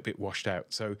look a little bit washed out.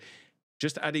 So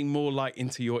just adding more light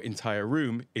into your entire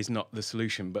room is not the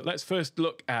solution. But let's first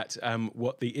look at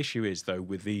what the issue is, though,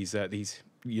 with these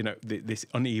this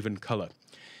uneven color.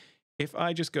 If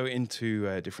I just go into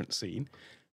a different scene,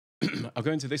 I'll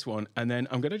go into this one, and then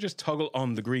I'm going to just toggle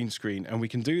on the green screen, and we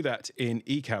can do that in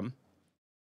Ecamm.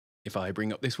 If I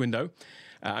bring up this window,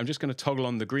 I'm just going to toggle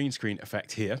on the green screen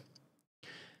effect here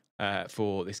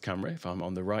for this camera. If I'm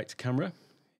on the right camera,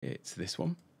 it's this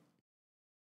one.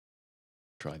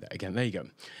 Try that again. There you go.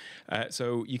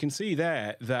 So you can see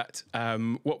there that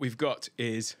what we've got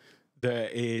is there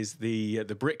is the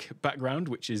brick background,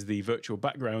 which is the virtual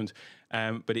background,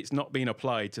 but it's not been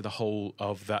applied to the whole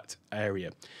of that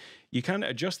area. You can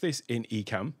adjust this in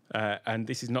Ecamm, and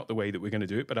this is not the way that we're going to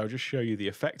do it, but I'll just show you the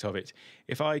effect of it.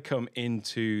 If I come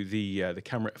into the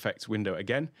camera effects window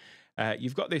again,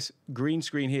 you've got this green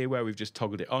screen here where we've just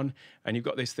toggled it on, and you've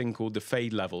got this thing called the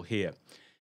fade level here.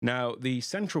 Now, the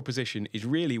central position is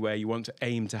really where you want to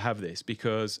aim to have this,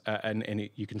 because,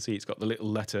 you can see it's got the little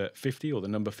letter 50, or the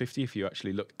number 50 if you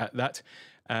actually look at that,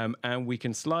 and we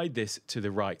can slide this to the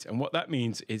right. And what that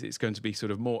means is it's going to be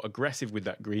sort of more aggressive with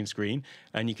that green screen,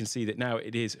 and you can see that now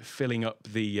it is filling up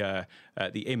the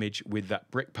image with that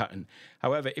brick pattern.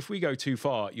 However, if we go too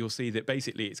far, you'll see that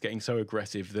basically it's getting so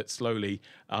aggressive that slowly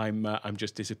I'm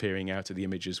just disappearing out of the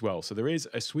image as well. So there is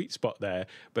a sweet spot there,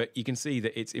 but you can see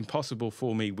that it's impossible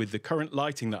for me with the current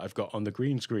lighting that I've got on the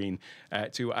green screen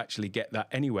to actually get that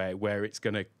anywhere where it's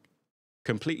going to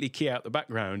completely key out the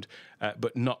background,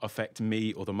 but not affect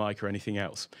me or the mic or anything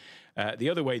else. The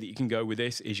other way that you can go with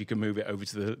this is you can move it over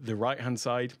to the right-hand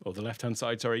side, or the left-hand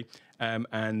side, sorry,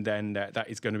 and then that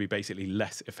is going to be basically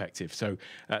less effective. So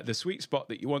the sweet spot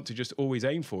that you want to just always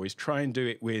aim for is try and do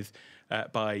it with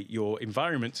by your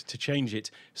environment to change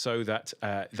it so that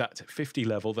that 50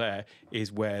 level there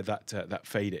is where that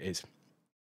fader is.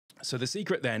 So the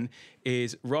secret then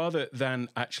is, rather than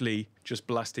actually just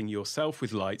blasting yourself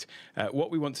with light,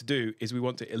 what we want to do is we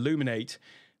want to illuminate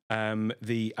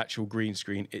the actual green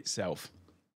screen itself.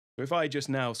 So if I just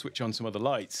now switch on some other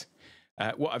lights,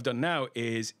 what I've done now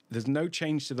is there's no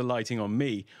change to the lighting on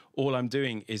me. All I'm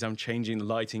doing is I'm changing the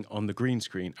lighting on the green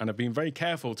screen, and I've been very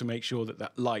careful to make sure that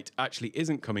that light actually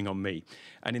isn't coming on me.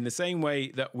 And in the same way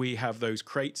that we have those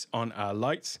crates on our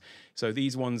lights, so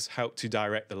these ones help to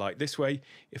direct the light this way.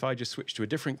 If I just switch to a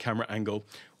different camera angle,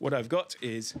 what I've got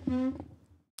is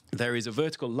there is a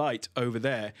vertical light over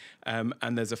there,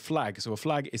 and there's a flag. So a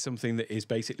flag is something that is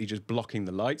basically just blocking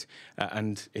the light,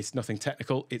 and it's nothing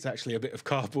technical. It's actually a bit of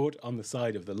cardboard on the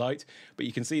side of the light, but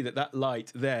you can see that that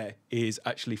light there is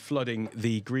actually flooding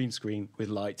the green screen with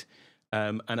light.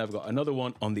 And I've got another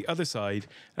one on the other side,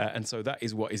 and so that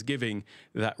is what is giving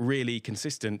that really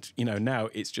consistent, now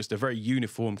it's just a very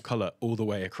uniform color all the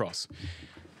way across.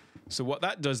 So what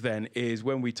that does then is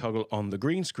when we toggle on the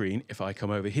green screen, if I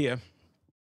come over here,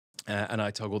 and I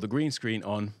toggle the green screen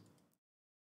on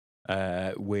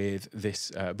with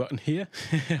this button here.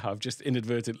 I've just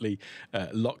inadvertently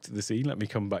locked the scene. Let me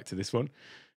come back to this one.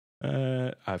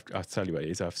 I'll tell you what it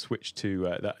is. I've switched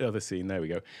to that other scene. There we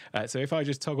go. So if I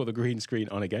just toggle the green screen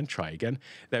on again, try again.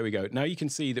 There we go. Now you can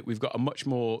see that we've got a much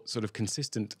more sort of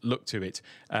consistent look to it,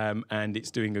 and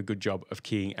it's doing a good job of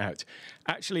keying out.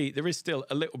 Actually, there is still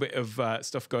a little bit of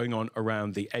stuff going on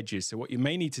around the edges. So what you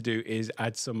may need to do is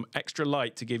add some extra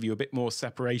light to give you a bit more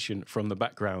separation from the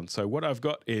background. So what I've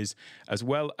got is, as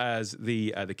well as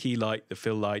the key light, the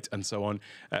fill light, and so on,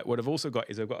 what I've also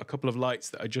got is I've got a couple of lights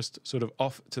that are just sort of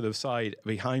off to the side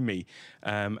behind me,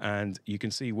 and you can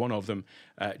see one of them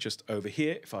just over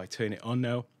here. If I turn it on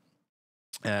now,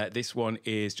 this one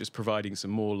is just providing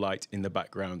some more light in the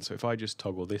background. So if I just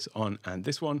toggle this on and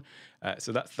this one,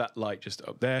 so that's that light just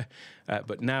up there.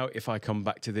 But now if I come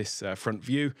back to this front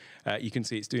view, you can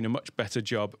see it's doing a much better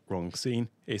job, wrong scene,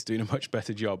 it's doing a much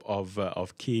better job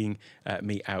of keying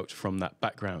me out from that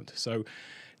background. So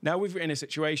now we're in a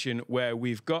situation where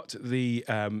we've got the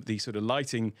sort of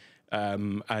lighting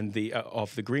and the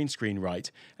of the green screen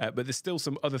right, but there's still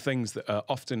some other things that are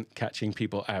often catching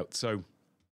people out. So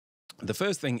the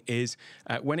first thing is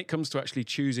when it comes to actually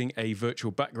choosing a virtual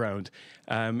background,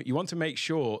 you want to make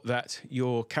sure that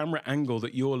your camera angle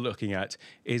that you're looking at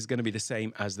is going to be the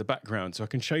same as the background. So I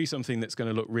can show you something that's going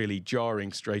to look really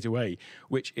jarring straight away,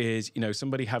 which is,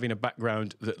 somebody having a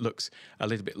background that looks a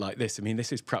little bit like this. I mean,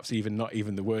 this is perhaps not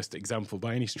even the worst example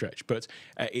by any stretch, but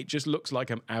it just looks like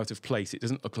I'm out of place. It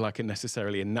doesn't look like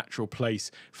necessarily a natural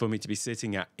place for me to be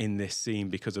sitting at in this scene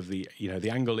because of the, the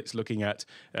angle it's looking at,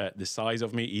 the size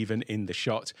of me even in the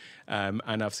shot.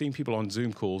 And I've seen people on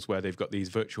Zoom calls where they've got these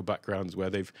virtual backgrounds where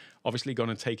they've obviously gone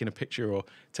and taken a picture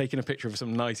of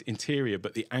some nice interior,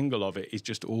 but the angle of it is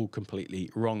just all completely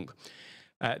wrong.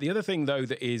 The other thing, though,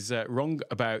 that is wrong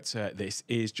about this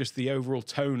is just the overall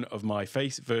tone of my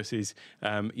face versus,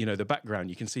 the background.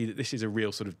 You can see that this is a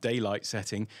real sort of daylight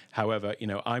setting. However,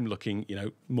 I'm looking,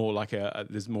 more like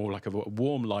there's more like a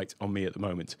warm light on me at the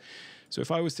moment. So if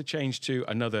I was to change to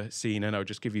another scene, and I'll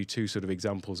just give you two sort of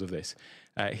examples of this.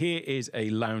 Here is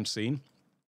a lounge scene.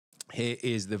 Here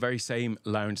is the very same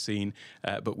lounge scene,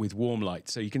 but with warm light.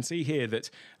 So you can see here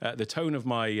that the tone of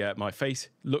my face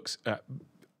looks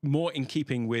more in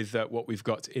keeping with what we've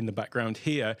got in the background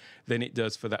here than it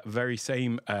does for that very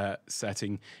same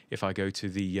setting if I go to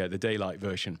the daylight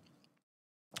version.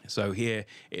 So here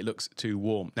it looks too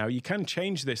warm. Now you can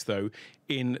change this though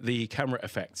in the camera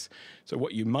effects. So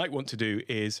what you might want to do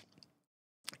is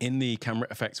in the camera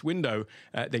effects window,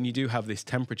 then you do have this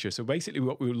temperature. So basically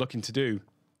what we were looking to do,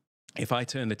 if I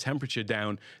turn the temperature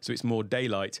down so it's more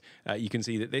daylight, you can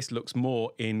see that this looks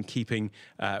more in keeping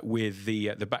with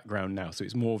the background now. So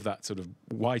it's more of that sort of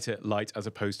whiter light as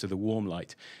opposed to the warm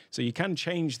light. So you can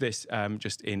change this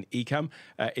just in Ecamm.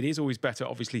 It is always better,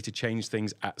 obviously, to change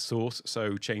things at source,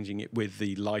 so changing it with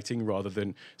the lighting rather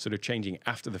than sort of changing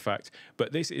after the fact.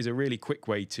 But this is a really quick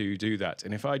way to do that.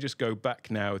 And if I just go back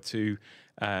now to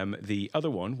the other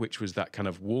one, which was that kind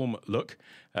of warm look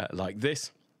like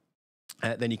this,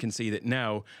 then you can see that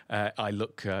now I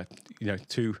look,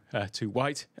 too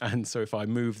white. And so if I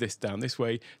move this down this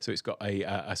way, so it's got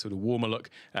a sort of warmer look,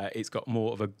 it's got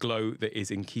more of a glow that is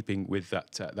in keeping with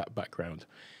that background.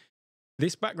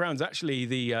 This background's actually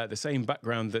the same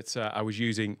background that I was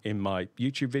using in my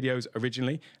YouTube videos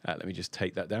originally. Let me just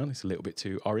take that down. It's a little bit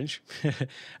too orange.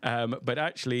 But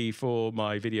actually for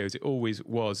my videos, it always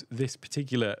was this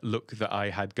particular look that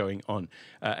I had going on.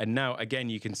 And now, again,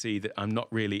 you can see that I'm not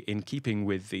really in keeping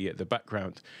with the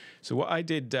background. So what I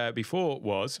did before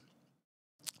was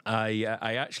I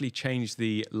actually changed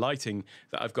the lighting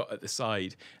that I've got at the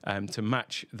side to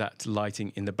match that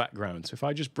lighting in the background. So if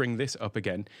I just bring this up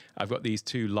again, I've got these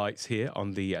two lights here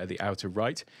on the outer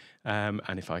right. And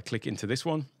if I click into this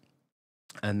one,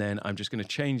 and then I'm just going to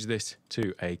change this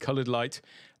to a colored light.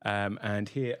 And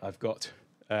here I've got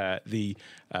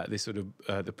this sort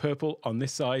of the purple on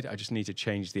this side. I just need to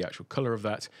change the actual color of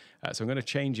that. So I'm going to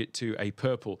change it to a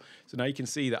purple. So now you can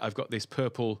see that I've got this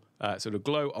purple sort of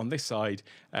glow on this side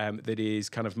that is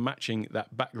kind of matching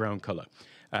that background color.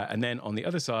 And then on the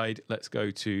other side, let's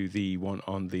go to the one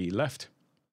on the left.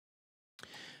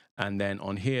 And then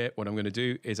on here, what I'm going to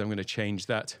do is I'm going to change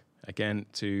that again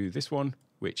to this one,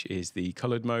 which is the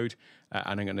colored mode,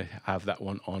 and I'm going to have that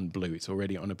one on blue. It's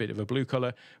already on a bit of a blue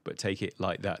color, but take it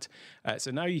like that.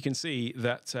 So now you can see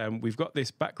that we've got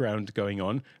this background going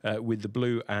on with the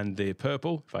blue and the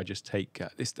purple, if I just take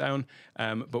this down,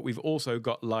 but we've also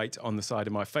got light on the side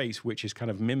of my face, which is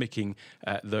kind of mimicking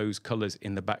those colors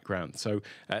in the background. So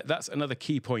that's another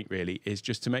key point really, is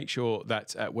just to make sure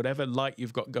that whatever light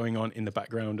you've got going on in the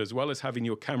background, as well as having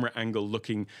your camera angle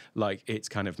looking like it's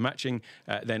kind of matching,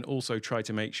 then also try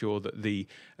to make sure that the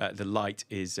light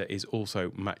is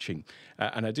also matching.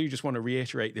 And I do just want to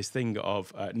reiterate this thing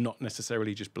of not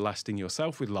necessarily just blasting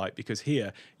yourself with light, because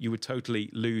here you would totally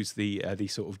lose the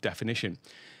sort of definition.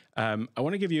 I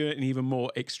want to give you an even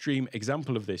more extreme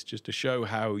example of this, just to show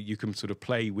how you can sort of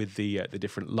play with the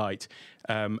different light.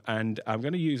 And I'm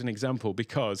going to use an example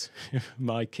because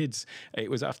my kids, it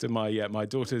was after my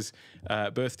daughter's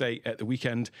birthday at the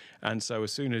weekend, and so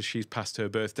as soon as she's passed her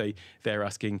birthday, they're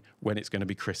asking when it's going to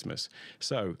be Christmas.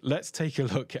 So let's take a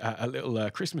look at a little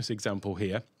Christmas example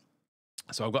here.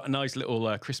 So I've got a nice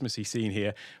little Christmassy scene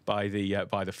here by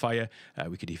the fire.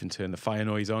 We could even turn the fire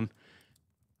noise on.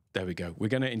 There we go. We're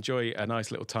going to enjoy a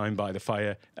nice little time by the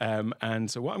fire.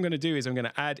 And so what I'm going to do is I'm going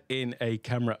to add in a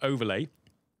camera overlay.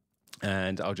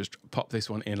 And I'll just pop this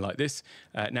one in like this.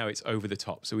 Now it's over the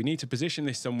top. So we need to position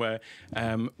this somewhere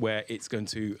where it's going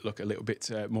to look a little bit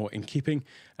more in keeping.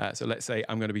 So let's say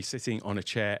I'm going to be sitting on a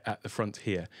chair at the front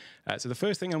here. So the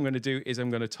first thing I'm going to do is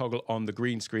I'm going to toggle on the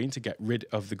green screen to get rid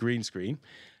of the green screen.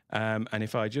 And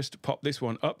if I just pop this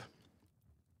one up,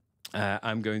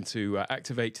 I'm going to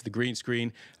activate the green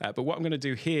screen, but what I'm going to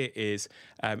do here is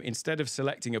instead of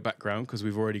selecting a background, because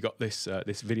we've already got this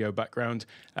this video background,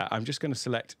 I'm just going to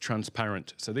select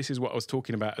transparent. So this is what I was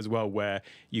talking about as well, where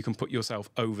you can put yourself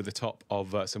over the top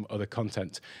of some other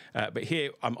content. But here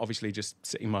I'm obviously just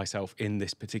sitting myself in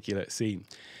this particular scene.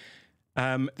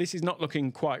 This is not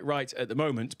looking quite right at the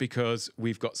moment because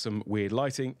we've got some weird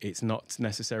lighting. It's not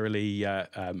necessarily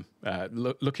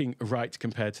looking right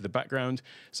compared to the background.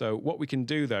 So what we can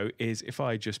do though is if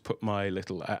I just put my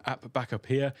little app back up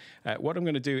here, what I'm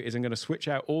going to do is I'm going to switch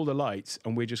out all the lights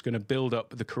and we're just going to build up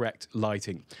the correct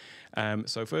lighting.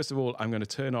 So first of all, I'm going to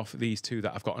turn off these two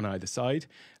that I've got on either side.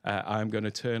 I'm going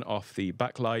to turn off the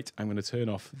backlight. I'm going to turn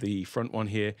off the front one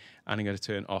here, and I'm going to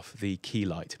turn off the key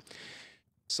light.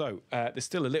 So there's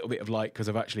still a little bit of light because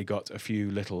I've actually got a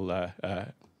few little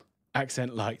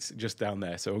accent lights just down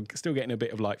there. So still getting a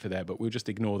bit of light for there, but we'll just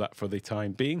ignore that for the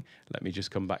time being. Let me just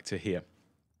come back to here.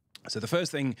 So the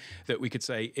first thing that we could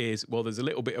say is, well, there's a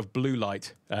little bit of blue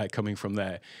light coming from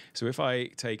there. So if I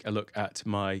take a look at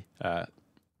my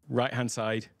right-hand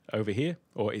side over here,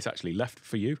 or it's actually left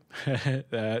for you.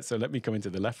 So let me come into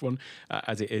the left one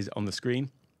as it is on the screen.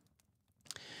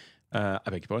 I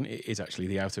beg your pardon, it is actually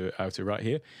the outer right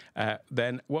here.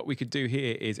 Then what we could do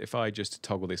here is if I just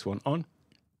toggle this one on.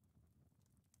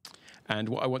 And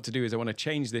what I want to do is I want to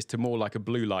change this to more like a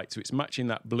blue light. So it's matching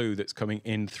that blue that's coming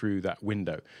in through that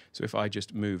window. So if I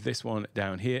just move this one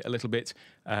down here a little bit,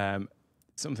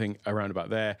 something around about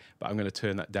there, but I'm going to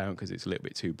turn that down because it's a little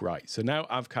bit too bright. So now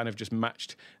I've kind of just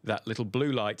matched that little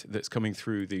blue light that's coming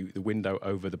through the window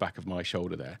over the back of my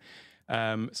shoulder there.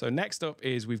 So next up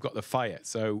is we've got the fire.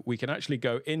 So we can actually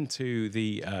go into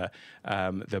the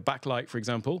backlight, for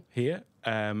example, here,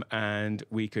 and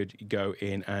we could go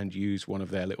in and use one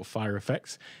of their little fire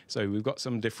effects. So we've got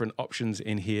some different options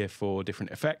in here for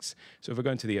different effects. So if I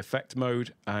go into the effect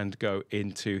mode and go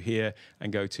into here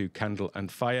and go to candle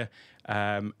and fire,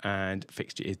 and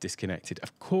fixture is disconnected.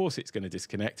 Of course it's going to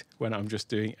disconnect when I'm just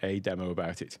doing a demo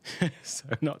about it. So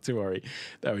not to worry.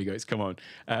 There we go, it's come on.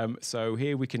 So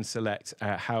here we can select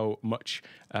how much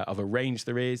of a range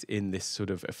there is in this sort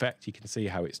of effect. You can see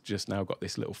how it's just now got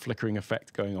this little flickering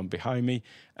effect going on behind me.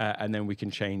 And then we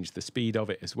can change the speed of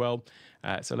it as well.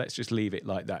 So let's just leave it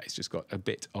like that. It's just got a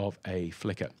bit of a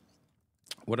flicker.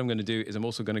 What I'm going to do is I'm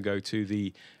also going to go to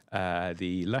the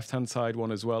left-hand side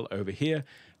one as well over here.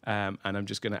 And I'm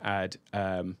just going to add,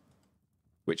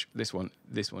 this one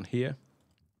here.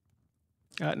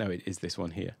 No, it is this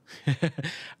one here.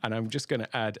 And I'm just going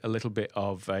to add a little bit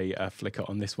of a flicker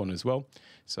on this one as well.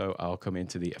 So I'll come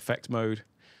into the effect mode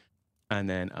and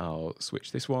then I'll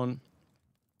switch this one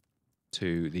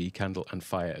to the candle and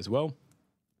fire as well.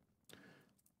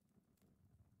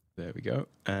 There we go.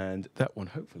 And that one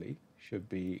hopefully should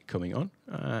be coming on,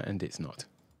 and it's not.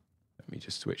 Let me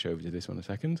just switch over to this one a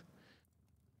second.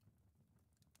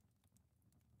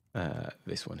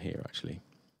 This one here, actually.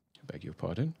 I beg your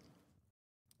pardon.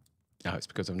 Oh, it's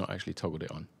because I've not actually toggled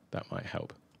it on. That might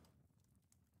help.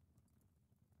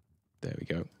 There we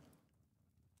go.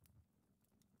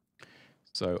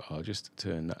 So I'll just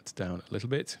turn that down a little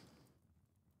bit.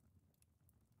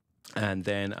 And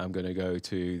then I'm going to go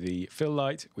to the fill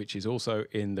light, which is also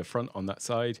in the front on that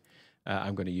side.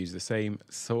 I'm going to use the same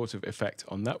sort of effect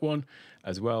on that one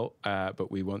as well,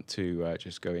 but we want to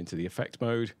just go into the effect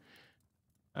mode.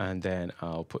 And then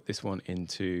I'll put this one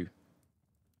into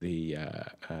the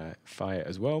fire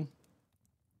as well.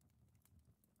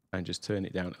 And just turn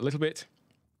it down a little bit.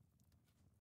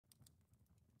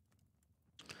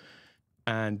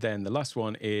 And then the last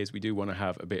one is we do want to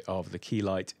have a bit of the key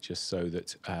light just so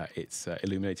that it's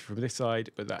illuminated from this side,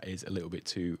 but that is a little bit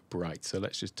too bright. So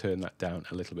let's just turn that down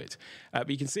a little bit. But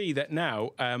you can see that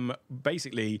now,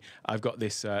 basically, I've got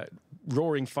this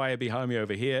roaring fire behind me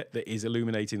over here that is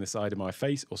illuminating the side of my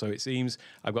face, or so it seems.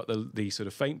 I've got the sort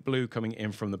of faint blue coming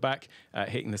in from the back,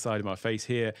 hitting the side of my face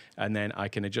here, and then I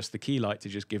can adjust the key light to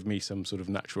just give me some sort of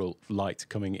natural light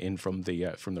coming in from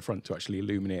the front to actually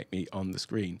illuminate me on the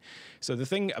screen. So the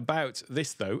thing about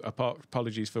this, though,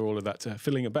 apologies for all of that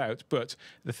filling about, but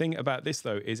the thing about this,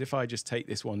 though, is if I just take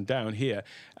this one down here,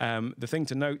 the thing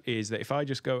to note is that if I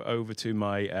just go over to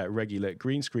my regular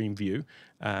green screen view,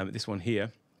 this one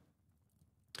here,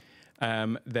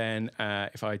 then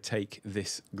if I take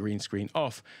this green screen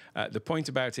off, the point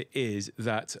about it is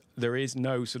that there is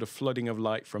no sort of flooding of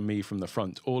light from me from the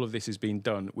front. All of this has been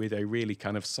done with a really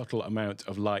kind of subtle amount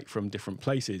of light from different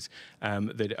places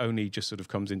that only just sort of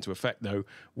comes into effect, though,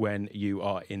 when you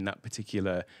are in that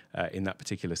particular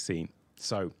scene.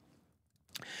 So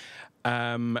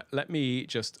let me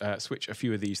just switch a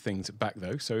few of these things back,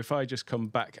 though. So if I just come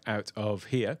back out of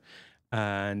here,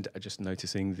 and just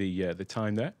noticing the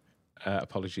time there.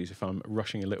 Apologies if I'm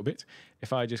rushing a little bit.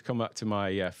 If I just come back to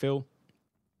my fill,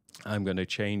 I'm going to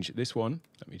change this one.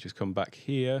 Let me just come back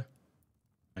here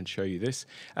and show you this.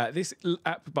 This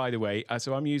app, by the way,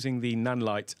 so I'm using the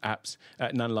Nanlite apps,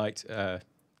 Nanlite,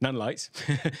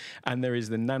 and there is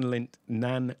the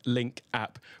Nanlink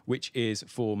app, which is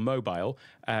for mobile.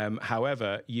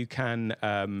 However, you can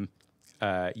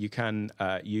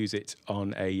use it on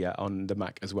the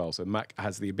Mac as well. So Mac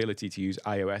has the ability to use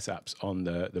iOS apps on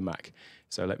the Mac.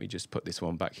 So let me just put this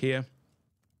one back here.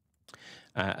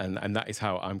 And that is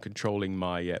how I'm controlling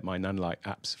my my Nanlite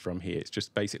apps from here. It's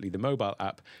just basically the mobile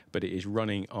app, but it is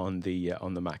running on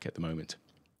the Mac at the moment.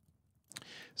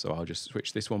 So I'll just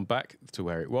switch this one back to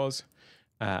where it was.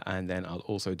 And then I'll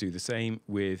also do the same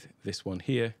with this one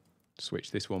here.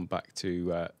 Switch this one back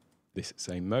to this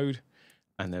same mode.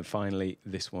 And then finally,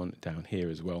 this one down here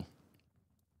as well.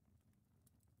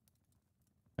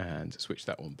 And switch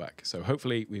that one back. So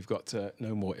hopefully we've got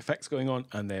no more effects going on,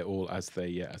 and they're all as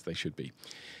they should be.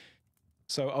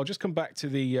 So I'll just come back to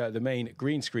the main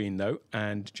green screen, though,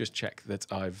 and just check that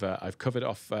I've covered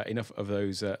off enough of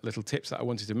those little tips that I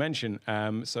wanted to mention.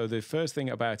 So the first thing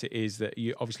about it is that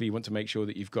you obviously want to make sure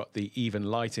that you've got the even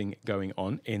lighting going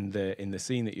on in the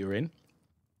scene that you're in.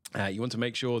 You want to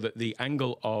make sure that the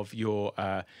angle of your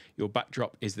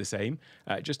backdrop is the same.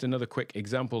 Just another quick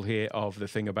example here of the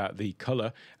thing about the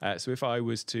color. So if I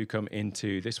was to come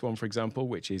into this one, for example,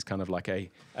 which is kind of like a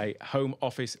home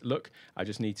office look, I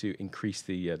just need to increase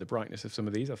the brightness of some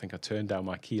of these. I think I turned down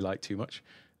my key light too much.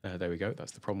 There we go.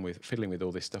 That's the problem with fiddling with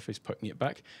all this stuff, is putting it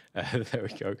back. There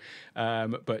we go.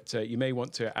 But you may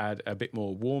want to add a bit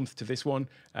more warmth to this one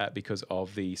because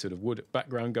of the sort of wood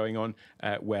background going on.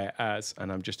 Whereas,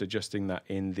 and I'm just adjusting that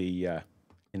in the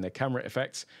camera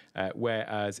effects.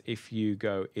 Whereas if you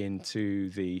go into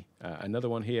the another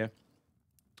one here,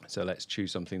 so let's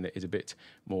choose something that is a bit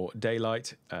more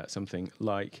daylight, something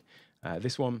like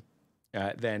this one.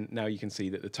 Then now you can see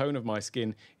that the tone of my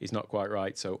skin is not quite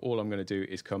right. So all I'm going to do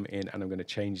is come in and I'm going to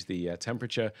change the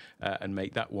temperature and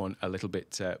make that one a little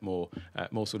bit more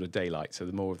sort of daylight. So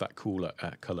the more of that cooler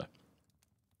color.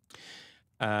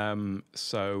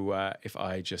 So if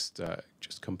I just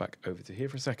come back over to here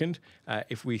for a second,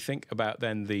 if we think about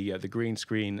then the green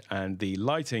screen and the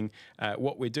lighting,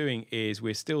 what we're doing is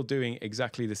we're still doing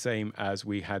exactly the same as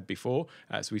we had before.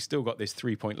 So we still got this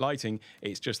 3-point lighting.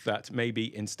 It's just that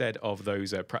maybe instead of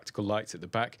those practical lights at the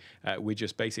back, we're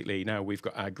just basically now we've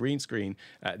got our green screen.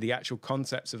 The actual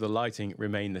concepts of the lighting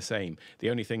remain the same.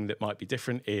 The only thing that might be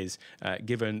different is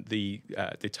given the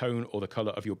tone or the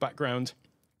color of your background,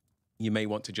 you may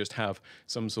want to just have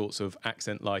some sorts of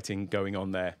accent lighting going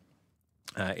on there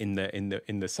in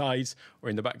the sides or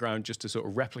in the background, just to sort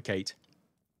of replicate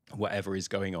whatever is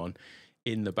going on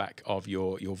in the back of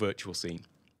your virtual scene.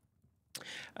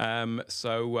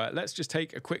 Let's just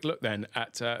take a quick look then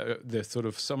at the sort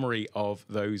of summary of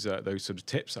those sort of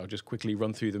tips. I'll just quickly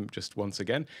run through them just once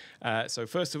again. So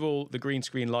first of all, the green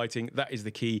screen lighting, that is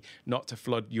the key, not to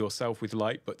flood yourself with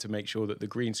light, but to make sure that the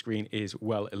green screen is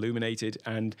well illuminated.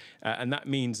 And that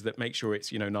means that make sure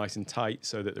it's, nice and tight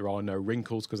so that there are no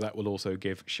wrinkles, because that will also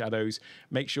give shadows.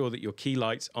 Make sure that your key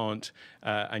lights aren't,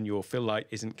 and your fill light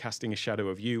isn't casting a shadow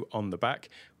of you on the back,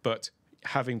 but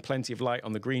having plenty of light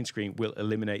on the green screen will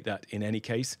eliminate that in any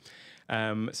case.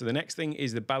 So the next thing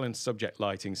is the balanced subject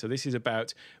lighting. So this is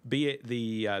about, be it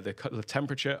the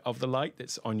temperature of the light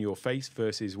that's on your face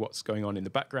versus what's going on in the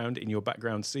background, in your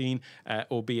background scene,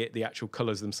 or be it the actual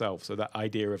colors themselves. So that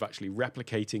idea of actually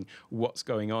replicating what's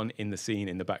going on in the scene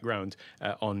in the background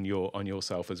on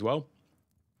yourself as well.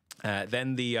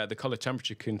 Then the color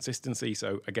temperature consistency.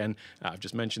 So again, I've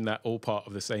just mentioned that, all part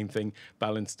of the same thing.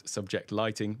 Balanced subject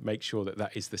lighting, make sure that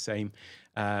that is the same.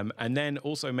 And then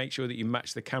also make sure that you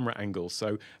match the camera angle.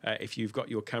 So if you've got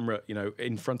your camera,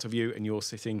 in front of you and you're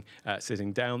sitting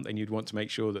down, then you'd want to make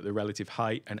sure that the relative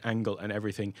height and angle and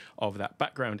everything of that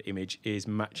background image is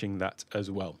matching that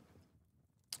as well.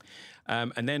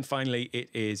 And then finally, it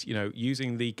is,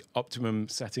 using the optimum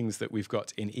settings that we've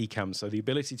got in Ecamm. So the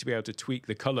ability to be able to tweak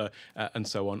the color and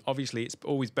so on. Obviously, it's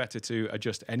always better to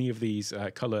adjust any of these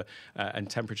color and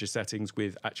temperature settings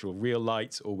with actual real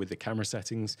light or with the camera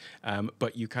settings.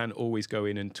 But you can always go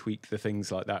in and tweak the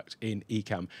things like that in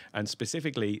Ecamm. And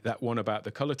specifically, that one about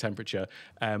the color temperature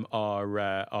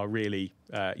are really,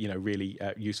 really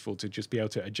useful to just be able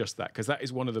to adjust that, because that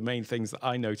is one of the main things that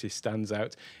I notice stands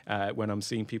out when I'm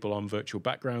seeing people on virtual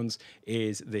backgrounds,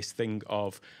 is this thing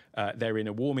of they're in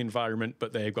a warm environment,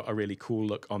 but they've got a really cool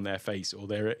look on their face, or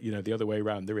they're, the other way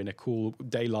around, they're in a cool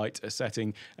daylight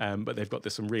setting, but they've got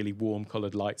some really warm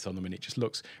colored lights on them, and it just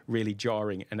looks really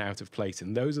jarring and out of place.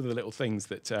 And those are the little things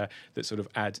that that sort of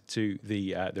add to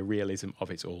the realism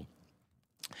of it all.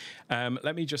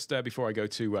 Let me just, before I go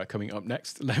to coming up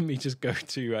next, let me just go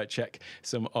to check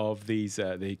some of these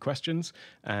the questions,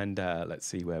 and let's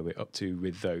see where we're up to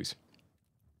with those.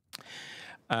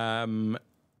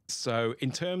 So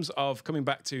in terms of coming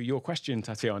back to your question,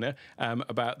 Tatiana,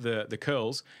 about the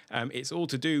curls, it's all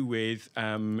to do with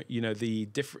the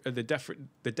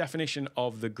definition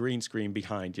of the green screen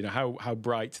behind, how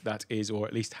bright that is, or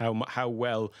at least how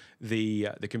well the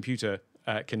computer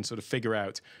can sort of figure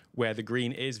out where the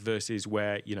green is versus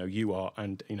where you are,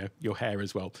 and your hair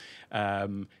as well.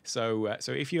 So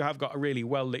if you have got a really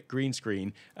well lit green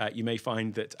screen, you may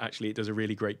find that actually it does a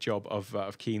really great job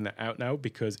of keying that out now,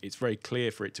 because it's very clear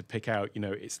for it to pick out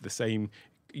it's the same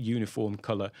uniform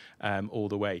color all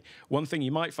the way. One thing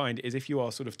you might find is if you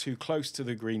are sort of too close to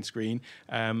the green screen,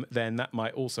 then that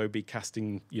might also be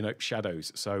casting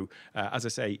shadows. So as I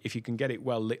say, if you can get it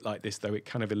well lit like this, though, it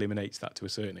kind of eliminates that to a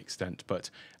certain extent. But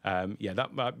yeah,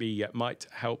 that might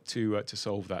help to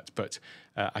solve that. But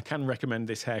I can recommend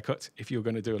this haircut if you're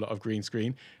going to do a lot of green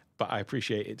screen, but I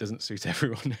appreciate it doesn't suit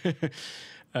everyone.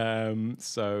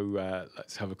 Let's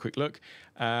have a quick look.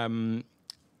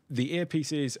 The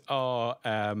earpieces are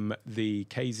the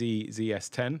KZ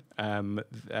ZS10,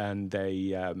 and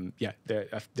they're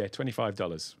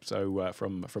 $25. So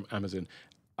from Amazon,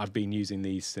 I've been using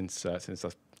these since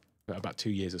about 2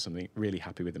 years or something. Really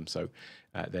happy with them. So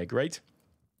they're great.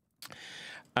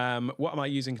 What am I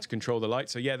using to control the light?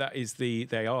 So yeah,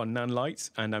 they are Nan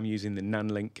lights, and I'm using the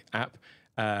NanLink app.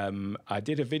 I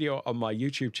did a video on my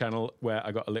YouTube channel where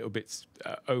I got a little bit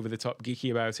over the top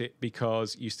geeky about it,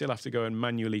 because you still have to go and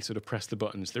manually sort of press the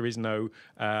buttons. There is no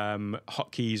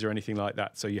hotkeys or anything like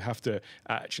that, so you have to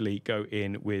actually go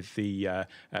in with the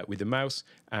mouse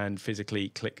and physically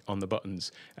click on the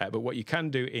buttons. But what you can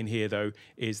do in here, though,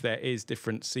 is there is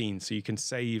different scenes, so you can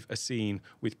save a scene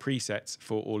with presets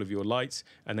for all of your lights,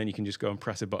 and then you can just go and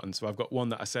press a button. So I've got one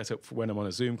that I set up for when I'm on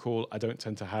a Zoom call. I don't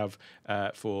tend to have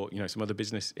for some other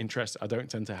business interests. I don't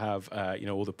tend to have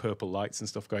all the purple lights and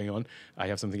stuff going on. I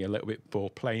have something a little bit more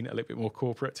plain, a little bit more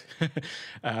corporate.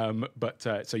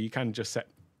 So you can just set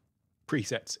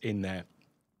presets in there.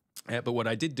 But what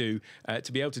I did do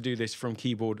to be able to do this from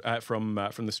keyboard from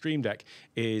the Stream Deck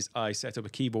is I set up a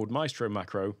Keyboard Maestro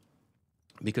macro,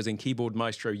 because in Keyboard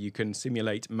Maestro you can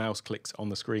simulate mouse clicks on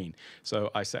the screen.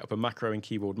 So I set up a macro in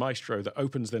Keyboard Maestro that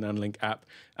opens the NanLink app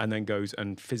and then goes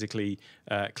and physically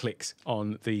clicks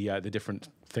on the different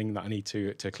thing that I need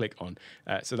to click on.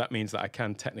 So that means that I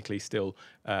can technically still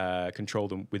control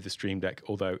them with the Stream Deck,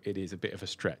 although it is a bit of a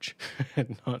stretch,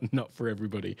 not for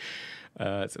everybody.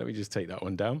 So let me just take that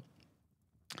one down.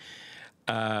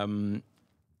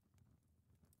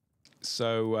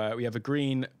 So we have a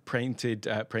green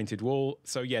painted wall.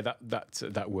 So yeah,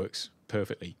 that works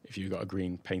perfectly if you've got a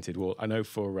green painted wall. I know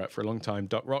for a long time,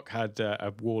 Doc Rock had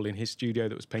a wall in his studio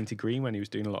that was painted green when he was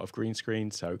doing a lot of green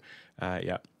screen. So,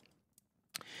 yeah.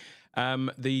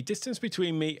 The distance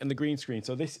between me and the green screen.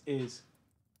 So this is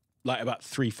like about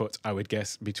 3 foot, I would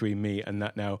guess, between me and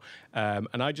that now.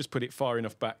 And I just put it far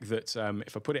enough back that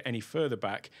if I put it any further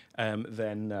back,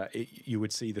 then you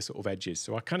would see the sort of edges.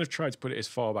 So I kind of tried to put it as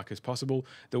far back as possible.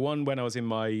 The one when I was in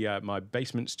my my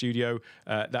basement studio,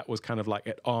 that was kind of like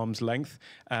at arm's length.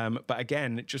 But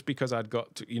again, just because I'd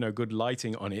got good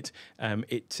lighting on it,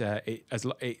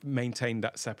 it maintained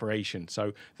that separation.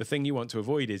 So the thing you want to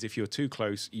avoid is if you're too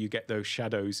close, you get those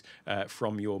shadows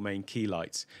from your main key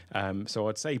lights. So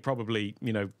I'd say probably,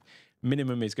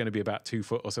 minimum is going to be about 2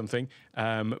 foot or something.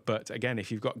 But again, if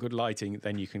you've got good lighting,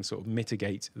 then you can sort of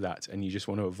mitigate that, and you just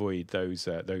want to avoid those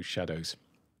shadows.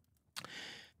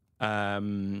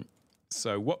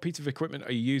 So what piece of equipment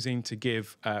are you using to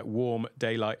give warm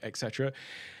daylight, etc.?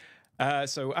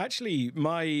 So actually,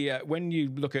 when you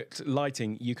look at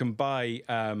lighting, you can buy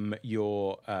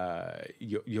your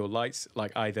lights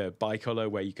like either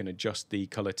bicolor, where you can adjust the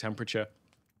color temperature.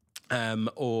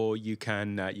 Or you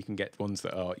can get ones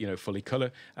that are fully color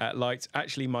lights.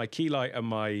 Actually, my key light and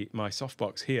my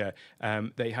softbox here,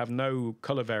 they have no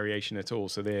color variation at all.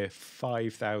 So they're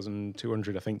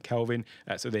 5,200, I think, Kelvin.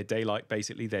 So they're daylight,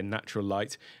 basically. They're natural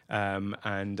light,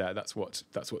 and that's what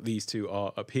these two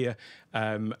are up here.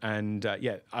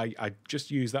 Yeah, I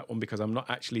just use that one because I'm not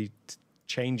actually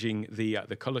changing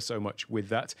the color so much with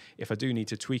that. If I do need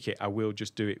to tweak it, I will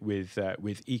just do it with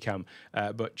Ecamm.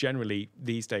 But generally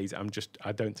these days,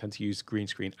 I don't tend to use green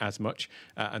screen as much,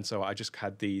 and so I just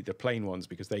had the plain ones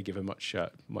because they give a much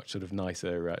sort of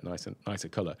nicer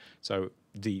color. So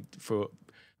for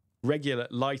regular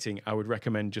lighting, I would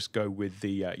recommend just go with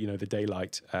the the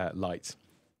daylight lights.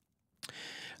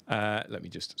 Let me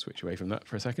just switch away from that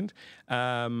for a second.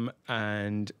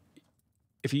 And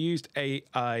if you used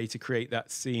AI to create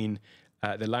that scene,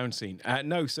 the lounge scene,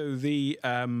 no. So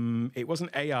it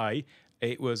wasn't AI.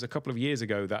 It was a couple of years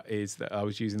ago that I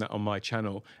was using that on my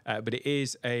channel, but it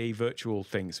is a virtual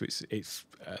thing. So it's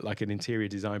like an interior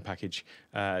design package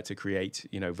to create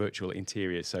virtual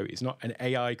interiors. So it's not an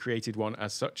AI created one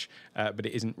as such, but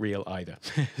it isn't real either.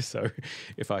 So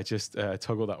if I just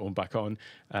toggle that one back on,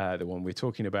 the one we're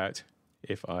talking about,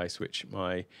 if I switch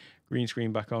my green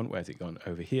screen back on, where's it gone?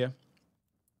 Over here.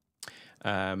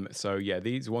 So yeah,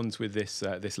 these ones with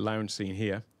this lounge scene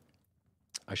here,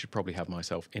 I should probably have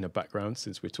myself in a background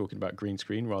since we're talking about green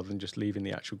screen rather than just leaving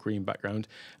the actual green background.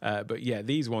 But yeah,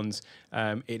 these ones,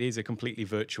 it is a completely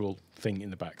virtual thing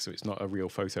in the back, so it's not a real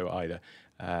photo either.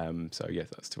 So yeah,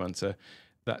 that's to answer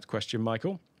that question,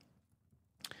 Michael.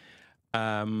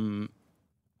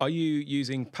 Are you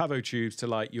using Pavo tubes to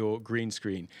light your green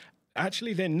screen?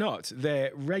 Actually, they're not.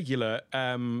 They're regular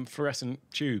fluorescent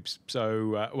tubes.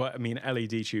 So, well, I mean,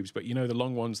 LED tubes, but the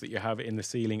long ones that you have in the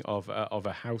ceiling of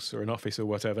a house or an office or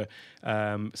whatever.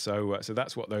 So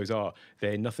that's what those are.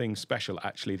 They're nothing special,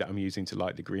 actually, that I'm using to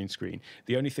light the green screen.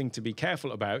 The only thing to be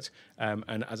careful about,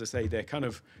 and as I say, they're kind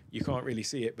of, you can't really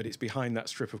see it, but it's behind that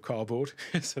strip of cardboard.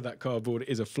 So that cardboard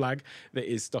is a flag that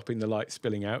is stopping the light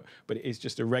spilling out, but it is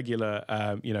just a regular,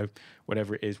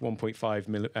 whatever it is,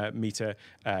 1.5 meter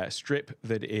strip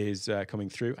that is coming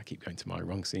through. I keep going to my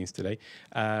wrong scenes today,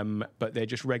 but they're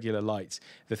just regular lights.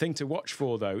 The thing to watch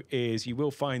for, though, is you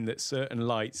will find that certain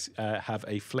lights have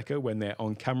a flicker when they're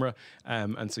on camera,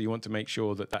 and so you want to make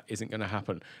sure that that isn't going to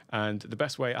happen. And the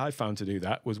best way I found to do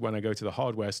that was when I go to the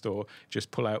hardware store,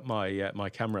 just pull out my my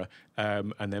camera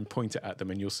and then point it at them,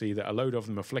 and you'll see that a load of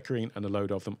them are flickering and a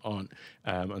load of them aren't.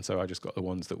 And so I just got the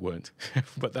ones that weren't.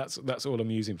 But that's all I'm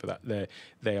using for that.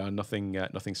 They are nothing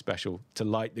special to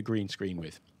light the green screen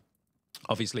with.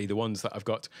 Obviously, the ones that I've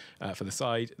got for the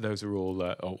side, those are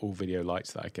all video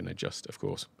lights that I can adjust, of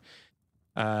course.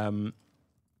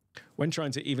 When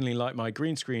trying to evenly light my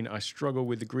green screen, I struggle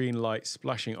with the green light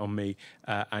splashing on me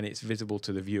and it's visible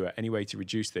to the viewer. Any way to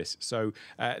reduce this? So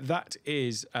that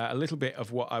is a little bit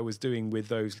of what I was doing with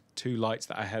those two lights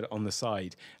that I had on the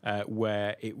side,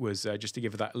 where it was just to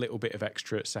give that little bit of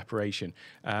extra separation.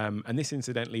 And this,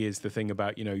 incidentally, is the thing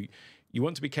about, you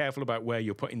want to be careful about where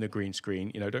you're putting the green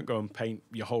screen. Don't go and paint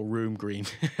your whole room green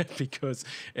because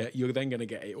you're then going to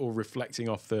get it all reflecting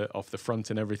off the front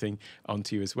and everything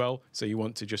onto you as well. So you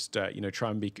want to just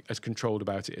try and be as controlled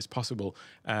about it as possible.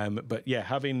 But yeah,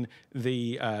 having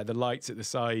the lights at the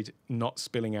side not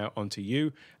spilling out onto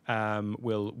you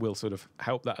will sort of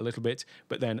help that a little bit.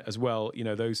 But then as well,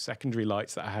 those secondary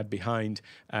lights that I had behind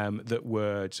that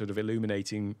were sort of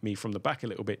illuminating me from the back a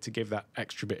little bit to give that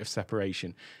extra bit of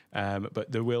separation.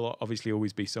 But there will obviously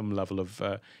always be some level of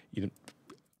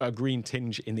a green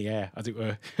tinge in the air, as it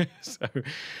were. So,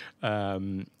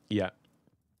 yeah.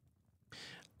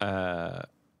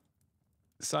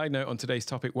 Side note on today's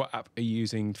topic: what app are you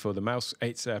using for the mouse?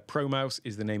 It's Pro Mouse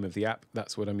is the name of the app.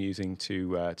 That's what I'm using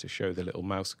to show the little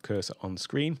mouse cursor on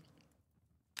screen.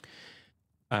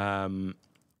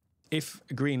 If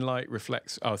green light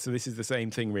reflects, so this is the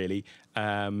same thing really.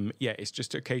 Yeah, it's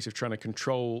just a case of trying to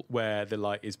control where the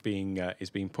light is being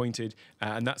pointed,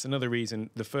 and that's another reason.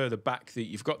 The further back that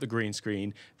you've got the green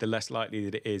screen, the less likely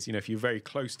that it is. You know, if you're very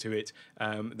close to it,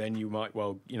 then you might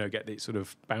get it sort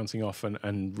of bouncing off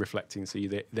and reflecting, so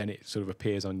then it sort of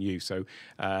appears on you. So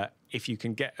if you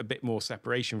can get a bit more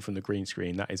separation from the green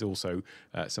screen, that is also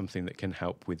something that can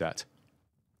help with that.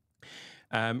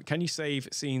 Can you save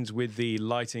scenes with the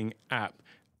lighting app?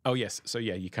 Oh, yes. So,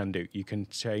 yeah, you can do. You can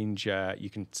change, you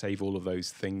can save all of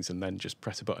those things and then just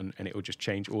press a button and it will just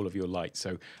change all of your lights.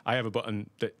 So I have a button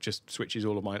that just switches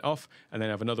all of mine off, and then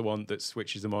I have another one that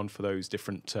switches them on for those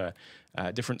different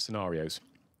scenarios.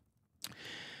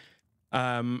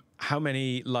 How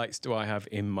many lights do I have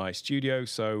in my studio?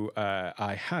 So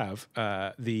I have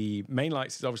the main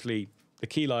lights is obviously the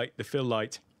key light, the fill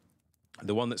light,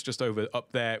 the one that's just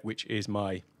up there, which is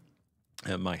my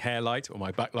hair light or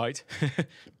my backlight.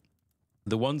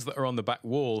 The ones that are on the back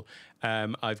wall,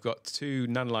 I've got two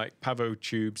nanolite pavo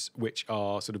tubes, which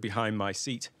are sort of behind my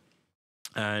seat,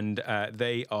 and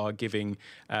they are giving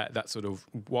that sort of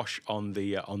wash on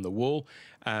the wall.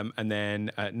 And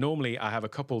then normally I have a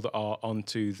couple that are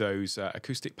onto those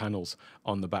acoustic panels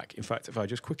on the back. In fact, if I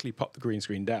just quickly pop the green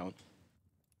screen down.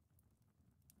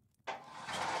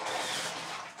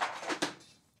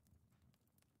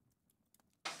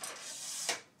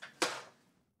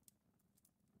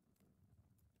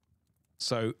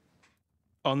 So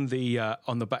on the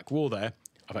back wall there,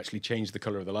 I've actually changed the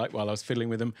color of the light while I was fiddling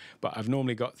with them, but I've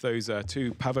normally got those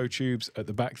two pavo tubes at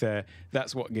the back there.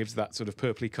 That's what gives that sort of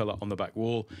purpley color on the back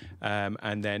wall.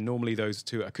 And then normally those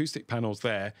two acoustic panels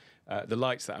there, the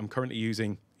lights that I'm currently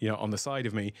using, on the side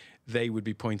of me, they would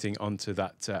be pointing onto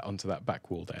that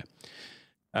back wall there.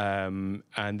 And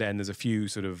then there's a few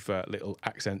sort of little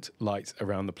accent lights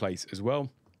around the place as well.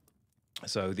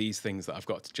 So these things that I've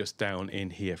got just down in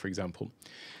here, for example.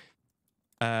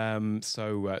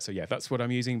 So yeah, that's what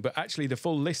I'm using. But actually, the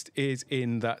full list is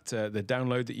in that the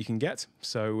download that you can get.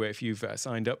 So if you've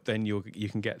signed up, then you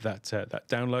can get that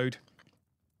download.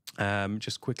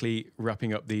 Just quickly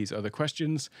wrapping up these other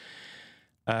questions.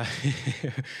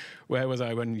 Where was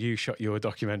I when you shot your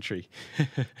documentary?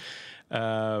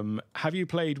 Have you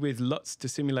played with LUTs to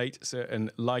simulate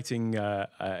certain lighting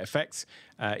effects,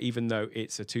 even though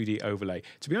it's a 2D overlay?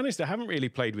 To be honest, I haven't really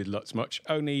played with LUTs much,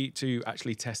 only to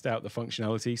actually test out the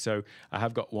functionality. So I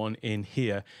have got one in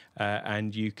here,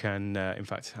 and you can, in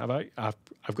fact, have I?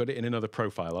 I've got it in another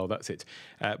profile. Oh, that's it.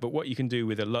 But what you can do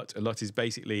with a LUT is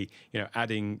basically,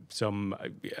 adding some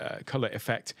color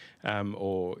effect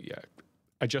or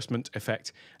adjustment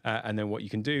effect, and then what you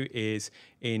can do is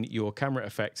in your camera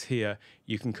effects here,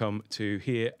 you can come to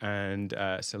here and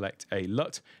select a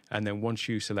LUT, and then once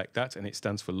you select that, and it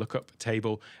stands for lookup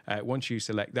table, once you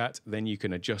select that, then you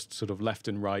can adjust sort of left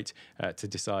and right to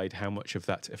decide how much of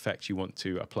that effect you want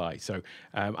to apply. So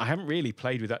I haven't really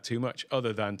played with that too much,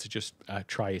 other than to just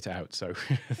try it out. So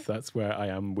that's where I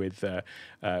am with that.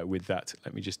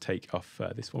 Let me just take off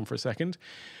this one for a second,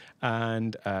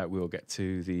 and we'll get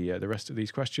to the rest of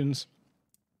these questions.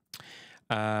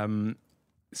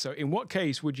 So in what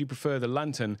case would you prefer the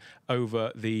lantern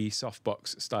over the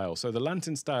softbox style? So the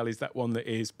lantern style is that one that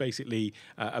is basically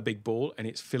a big ball and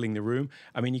it's filling the room.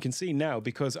 I mean, you can see now,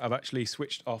 because I've actually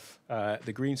switched off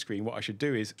the green screen, what I should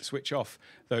do is switch off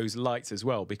those lights as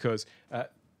well, because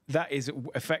that is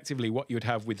effectively what you'd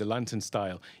have with the lantern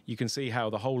style. You can see how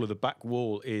the whole of the back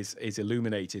wall is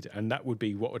illuminated, and that would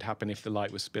be what would happen if the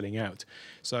light was spilling out.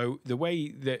 So the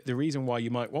reason why you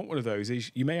might want one of those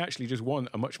is you may actually just want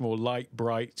a much more light,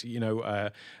 bright,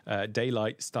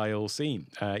 daylight style scene.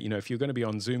 If you're going to be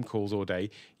on Zoom calls all day,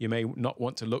 you may not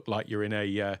want to look like you're in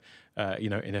a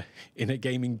in a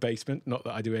gaming basement. Not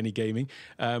that I do any gaming,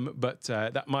 but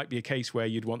that might be a case where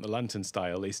you'd want the lantern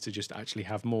style, is to just actually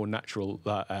have more natural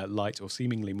light, or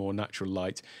seemingly more natural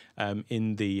light,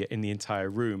 in the entire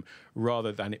room,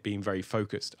 rather than it being very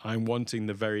focused. I'm wanting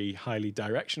the very highly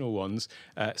directional ones,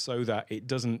 so that it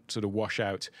doesn't sort of wash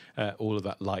out all of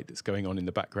that light that's going on in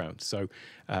the background. So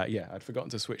yeah, I'd forgotten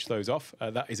to switch those off.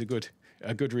 That is a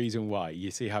good reason why.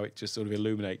 You see how it just sort of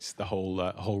illuminates the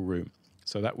whole room.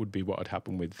 So that would be what would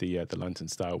happen with the lantern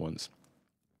style ones.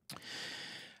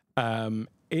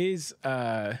 Is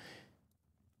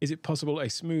it possible a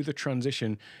smoother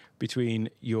transition between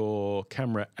your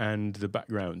camera and the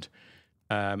background?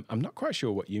 I'm not quite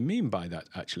sure what you mean by that,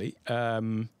 actually.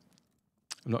 I'm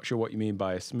not sure what you mean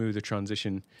by a smoother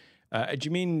transition. Do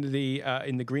you mean the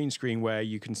in the green screen where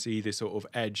you can see the sort of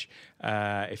edge?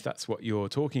 If that's what you're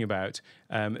talking about,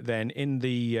 then in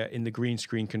the green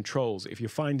screen controls, if you're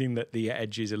finding that the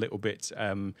edge is a little bit,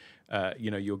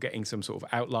 you're getting some sort of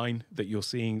outline that you're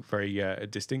seeing very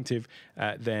distinctive,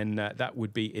 then that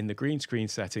would be in the green screen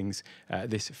settings,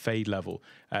 this fade level.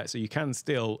 So you can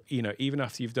still, even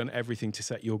after you've done everything to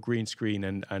set your green screen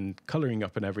and coloring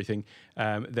up and everything,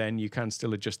 then you can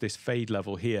still adjust this fade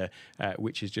level here,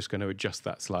 which is just going to adjust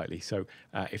that slightly. So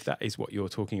if that is what you're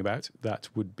talking about, that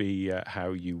would be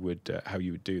how you would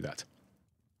do that.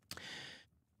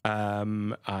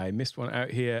 I missed one out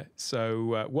here.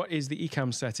 So what is the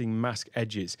Ecamm setting mask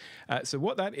edges? So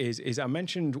what that is I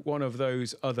mentioned one of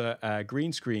those other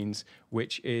green screens,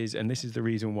 which is, and this is the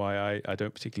reason why I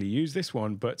don't particularly use this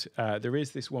one, but there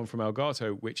is this one from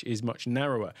Elgato, which is much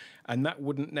narrower, and that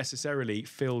wouldn't necessarily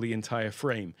fill the entire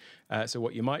frame. So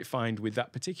what you might find with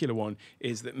that particular one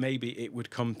is that maybe it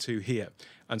would come to here.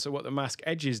 And so what the mask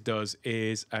edges does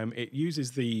is it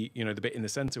uses the the bit in the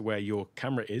center where your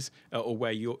camera is or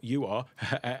where you are,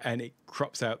 and it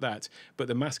crops out that. But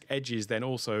the mask edges then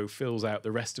also fills out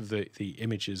the rest of the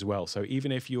image as well. So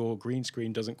even if your green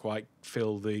screen doesn't quite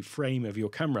fill the frame of your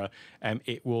camera,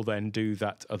 it will then do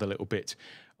that other little bit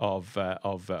of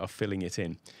filling it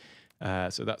in.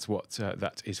 So that's what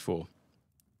that is for.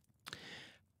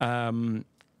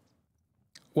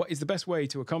 What is the best way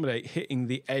to accommodate hitting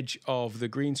the edge of the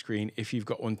green screen if you've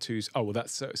got one to... Oh, well,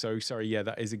 that's so sorry. Yeah,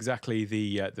 that is exactly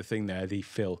the thing there, the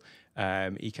fill.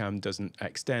 Ecamm doesn't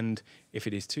extend if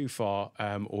it is too far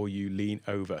or you lean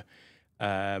over.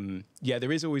 Yeah,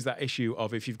 there is always that issue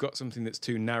of if you've got something that's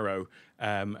too narrow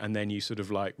and then you sort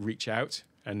of like reach out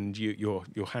and your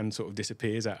hand sort of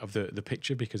disappears out of the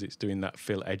picture because it's doing that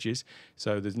fill edges.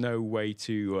 So there's no way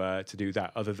to do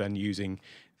that other than using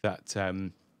that...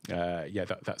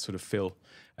 that sort of fill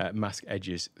mask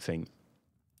edges thing.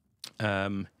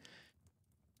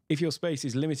 If your space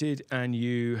is limited and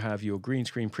you have your green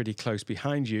screen pretty close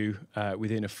behind you,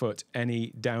 within a foot,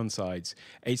 any downsides?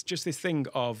 It's just this thing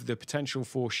of the potential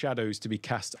for shadows to be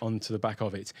cast onto the back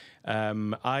of it.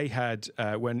 I had,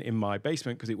 when in my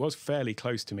basement, because it was fairly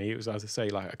close to me, it was, as I say,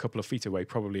 like a couple of feet away,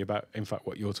 probably about, in fact,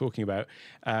 what you're talking about.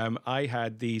 I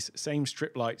had these same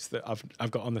strip lights that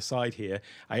I've got on the side here.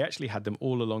 I actually had them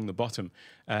all along the bottom,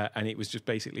 and it was just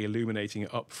basically illuminating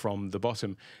it up from the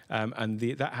bottom. And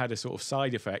that had a sort of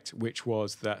side effect, which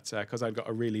was that because I'd got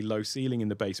a really low ceiling in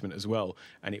the basement as well,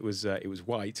 and it was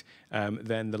white,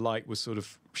 then the light was sort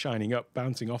of shining up,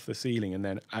 bouncing off the ceiling, and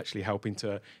then actually helping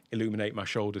to illuminate my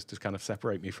shoulders to kind of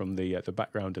separate me from the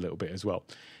background a little bit as well.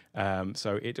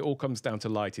 So it all comes down to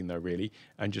lighting, though, really,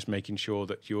 and just making sure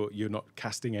that you're not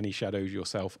casting any shadows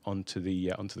yourself onto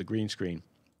the green screen.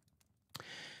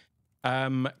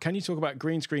 Can you talk about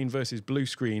green screen versus blue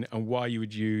screen and why you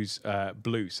would use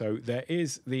blue? So there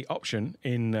is the option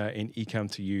in Ecamm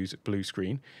to use blue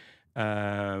screen.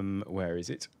 Where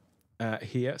is it?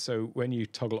 Here. So when you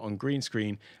toggle on green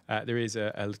screen, there is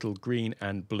a little green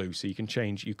and blue. So you can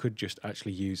change. You could just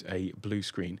actually use a blue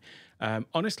screen.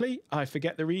 Honestly, I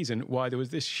forget the reason why there was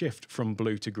this shift from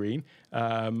blue to green.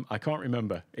 I can't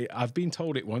remember. I've been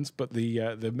told it once, but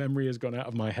the memory has gone out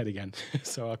of my head again.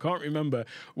 So I can't remember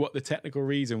what the technical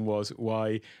reason was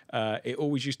why it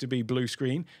always used to be blue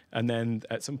screen. And then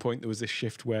at some point there was this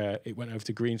shift where it went over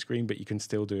to green screen, but you can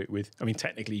still do it with, I mean,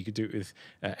 technically you could do it with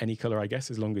any color, I guess,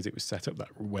 as long as it was set up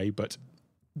that way. But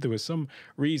there was some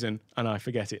reason, and I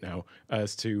forget it now,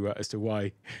 as to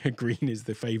why green is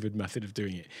the favoured method of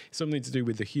doing it. Something to do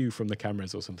with the hue from the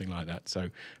cameras or something like that. So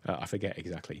I forget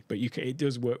exactly, but it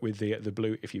does work with the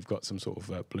blue if you've got some sort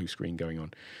of blue screen going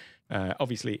on.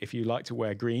 Obviously, if you like to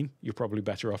wear green, you're probably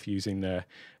better off using the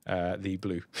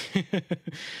blue.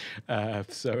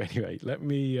 So anyway, let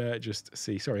me just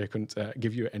see. Sorry, I couldn't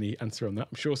give you any answer on that.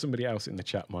 I'm sure somebody else in the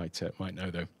chat might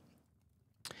know though.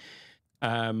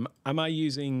 Am I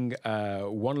using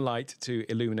one light to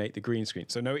illuminate the green screen?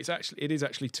 So no, it is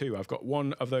actually two. I've got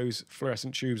one of those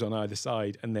fluorescent tubes on either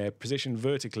side, and they're positioned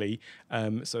vertically,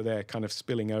 so they're kind of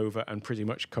spilling over and pretty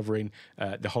much covering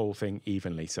the whole thing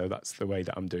evenly. So that's the way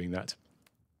that I'm doing that.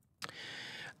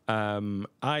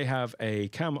 I have a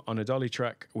cam on a dolly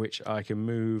track, which I can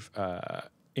move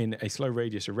in a slow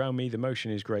radius around me. The motion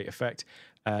is great effect,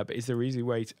 but is there an easy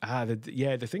way to...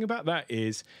 the thing about that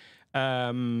is...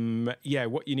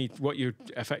 what you're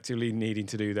effectively needing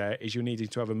to do there is you're needing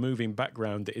to have a moving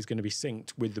background that is going to be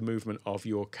synced with the movement of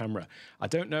your camera. I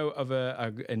don't know of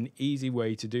an easy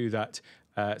way to do that.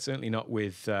 Certainly not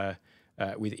with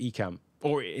Ecamm.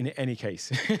 or in any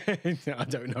case. I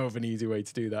don't know of an easy way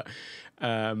to do that.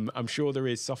 I'm sure there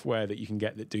is software that you can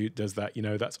get that does that. You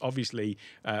know, that's obviously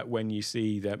when you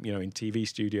see that, you know, in TV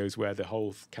studios where the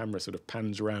whole camera sort of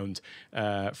pans around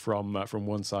from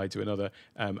one side to another,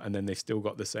 and then they've still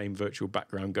got the same virtual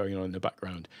background going on in the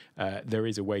background. There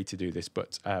is a way to do this,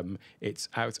 but it's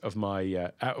out of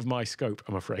my scope,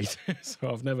 I'm afraid. So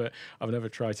I've never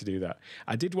tried to do that.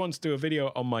 I did once do a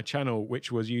video on my channel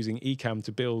which was using Ecamm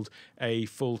to build a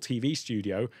full TV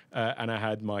studio, and I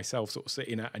had myself sort of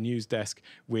sitting at a news desk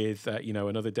with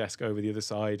another desk over the other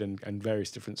side and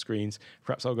various different screens.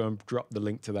 Perhaps I'll go and drop the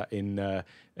link to that in the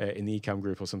Ecamm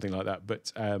group or something like that.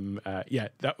 But yeah,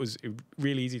 that was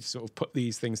really easy to sort of put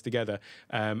these things together,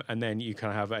 and then you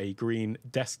kind of have a green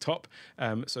desktop,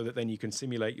 so that then you can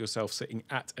simulate yourself sitting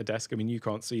at a desk. I mean, you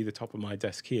can't see the top of my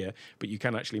desk here, but you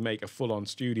can actually make a full-on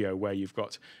studio where you've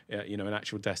got an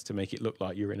actual desk to make it look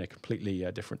like you're in a completely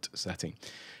different setting.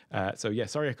 So yeah,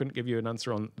 sorry I couldn't give you an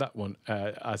answer on that one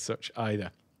as such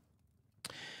either.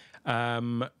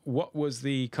 What was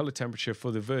the color temperature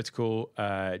for the vertical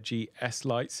GS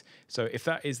lights? So if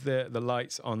that is the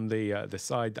lights on the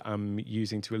side that I'm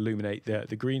using to illuminate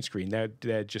the green screen,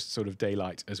 they're just sort of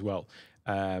daylight as well.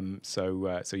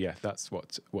 So yeah, that's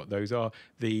what those are.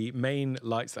 The main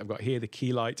lights that I've got here, the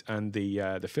key light and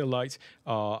the fill light,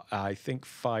 are I think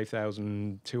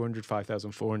 5,200,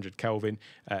 5,400 Kelvin.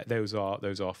 Those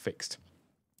are fixed.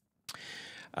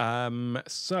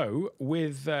 So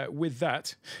with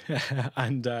that,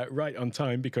 and right on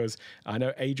time, because I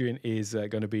know Adrian is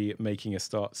going to be making a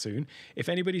start soon. If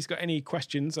anybody's got any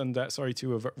questions, and sorry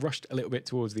to have rushed a little bit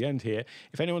towards the end here,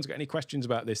 if anyone's got any questions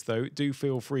about this though, do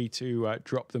feel free to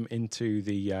drop them into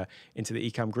the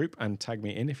Ecamm group and tag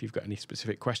me in if you've got any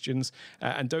specific questions.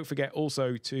 And don't forget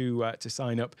also to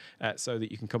sign up so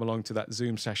that you can come along to that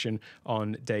Zoom session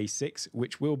on day 6,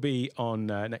 which will be on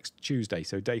next Tuesday.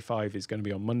 So day 5 is going to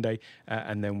be on Monday,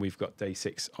 and then we've got day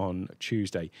 6 on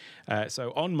Tuesday.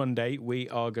 So on Monday, we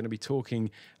are going to be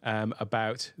talking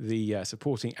about the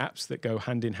supporting apps that go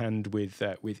hand in hand with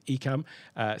Ecamm.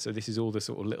 So this is all the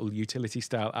sort of little utility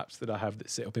style apps that I have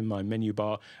that sit up in my menu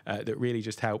bar that really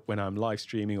just help when I'm live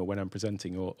streaming or when I'm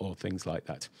presenting or things like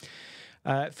that.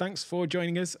 Thanks for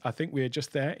joining us. I think we're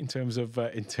just there in terms of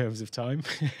time.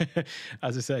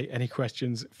 As I say, any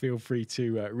questions, feel free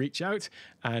to reach out,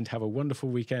 and have a wonderful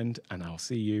weekend, and I'll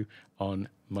see you on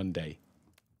Monday.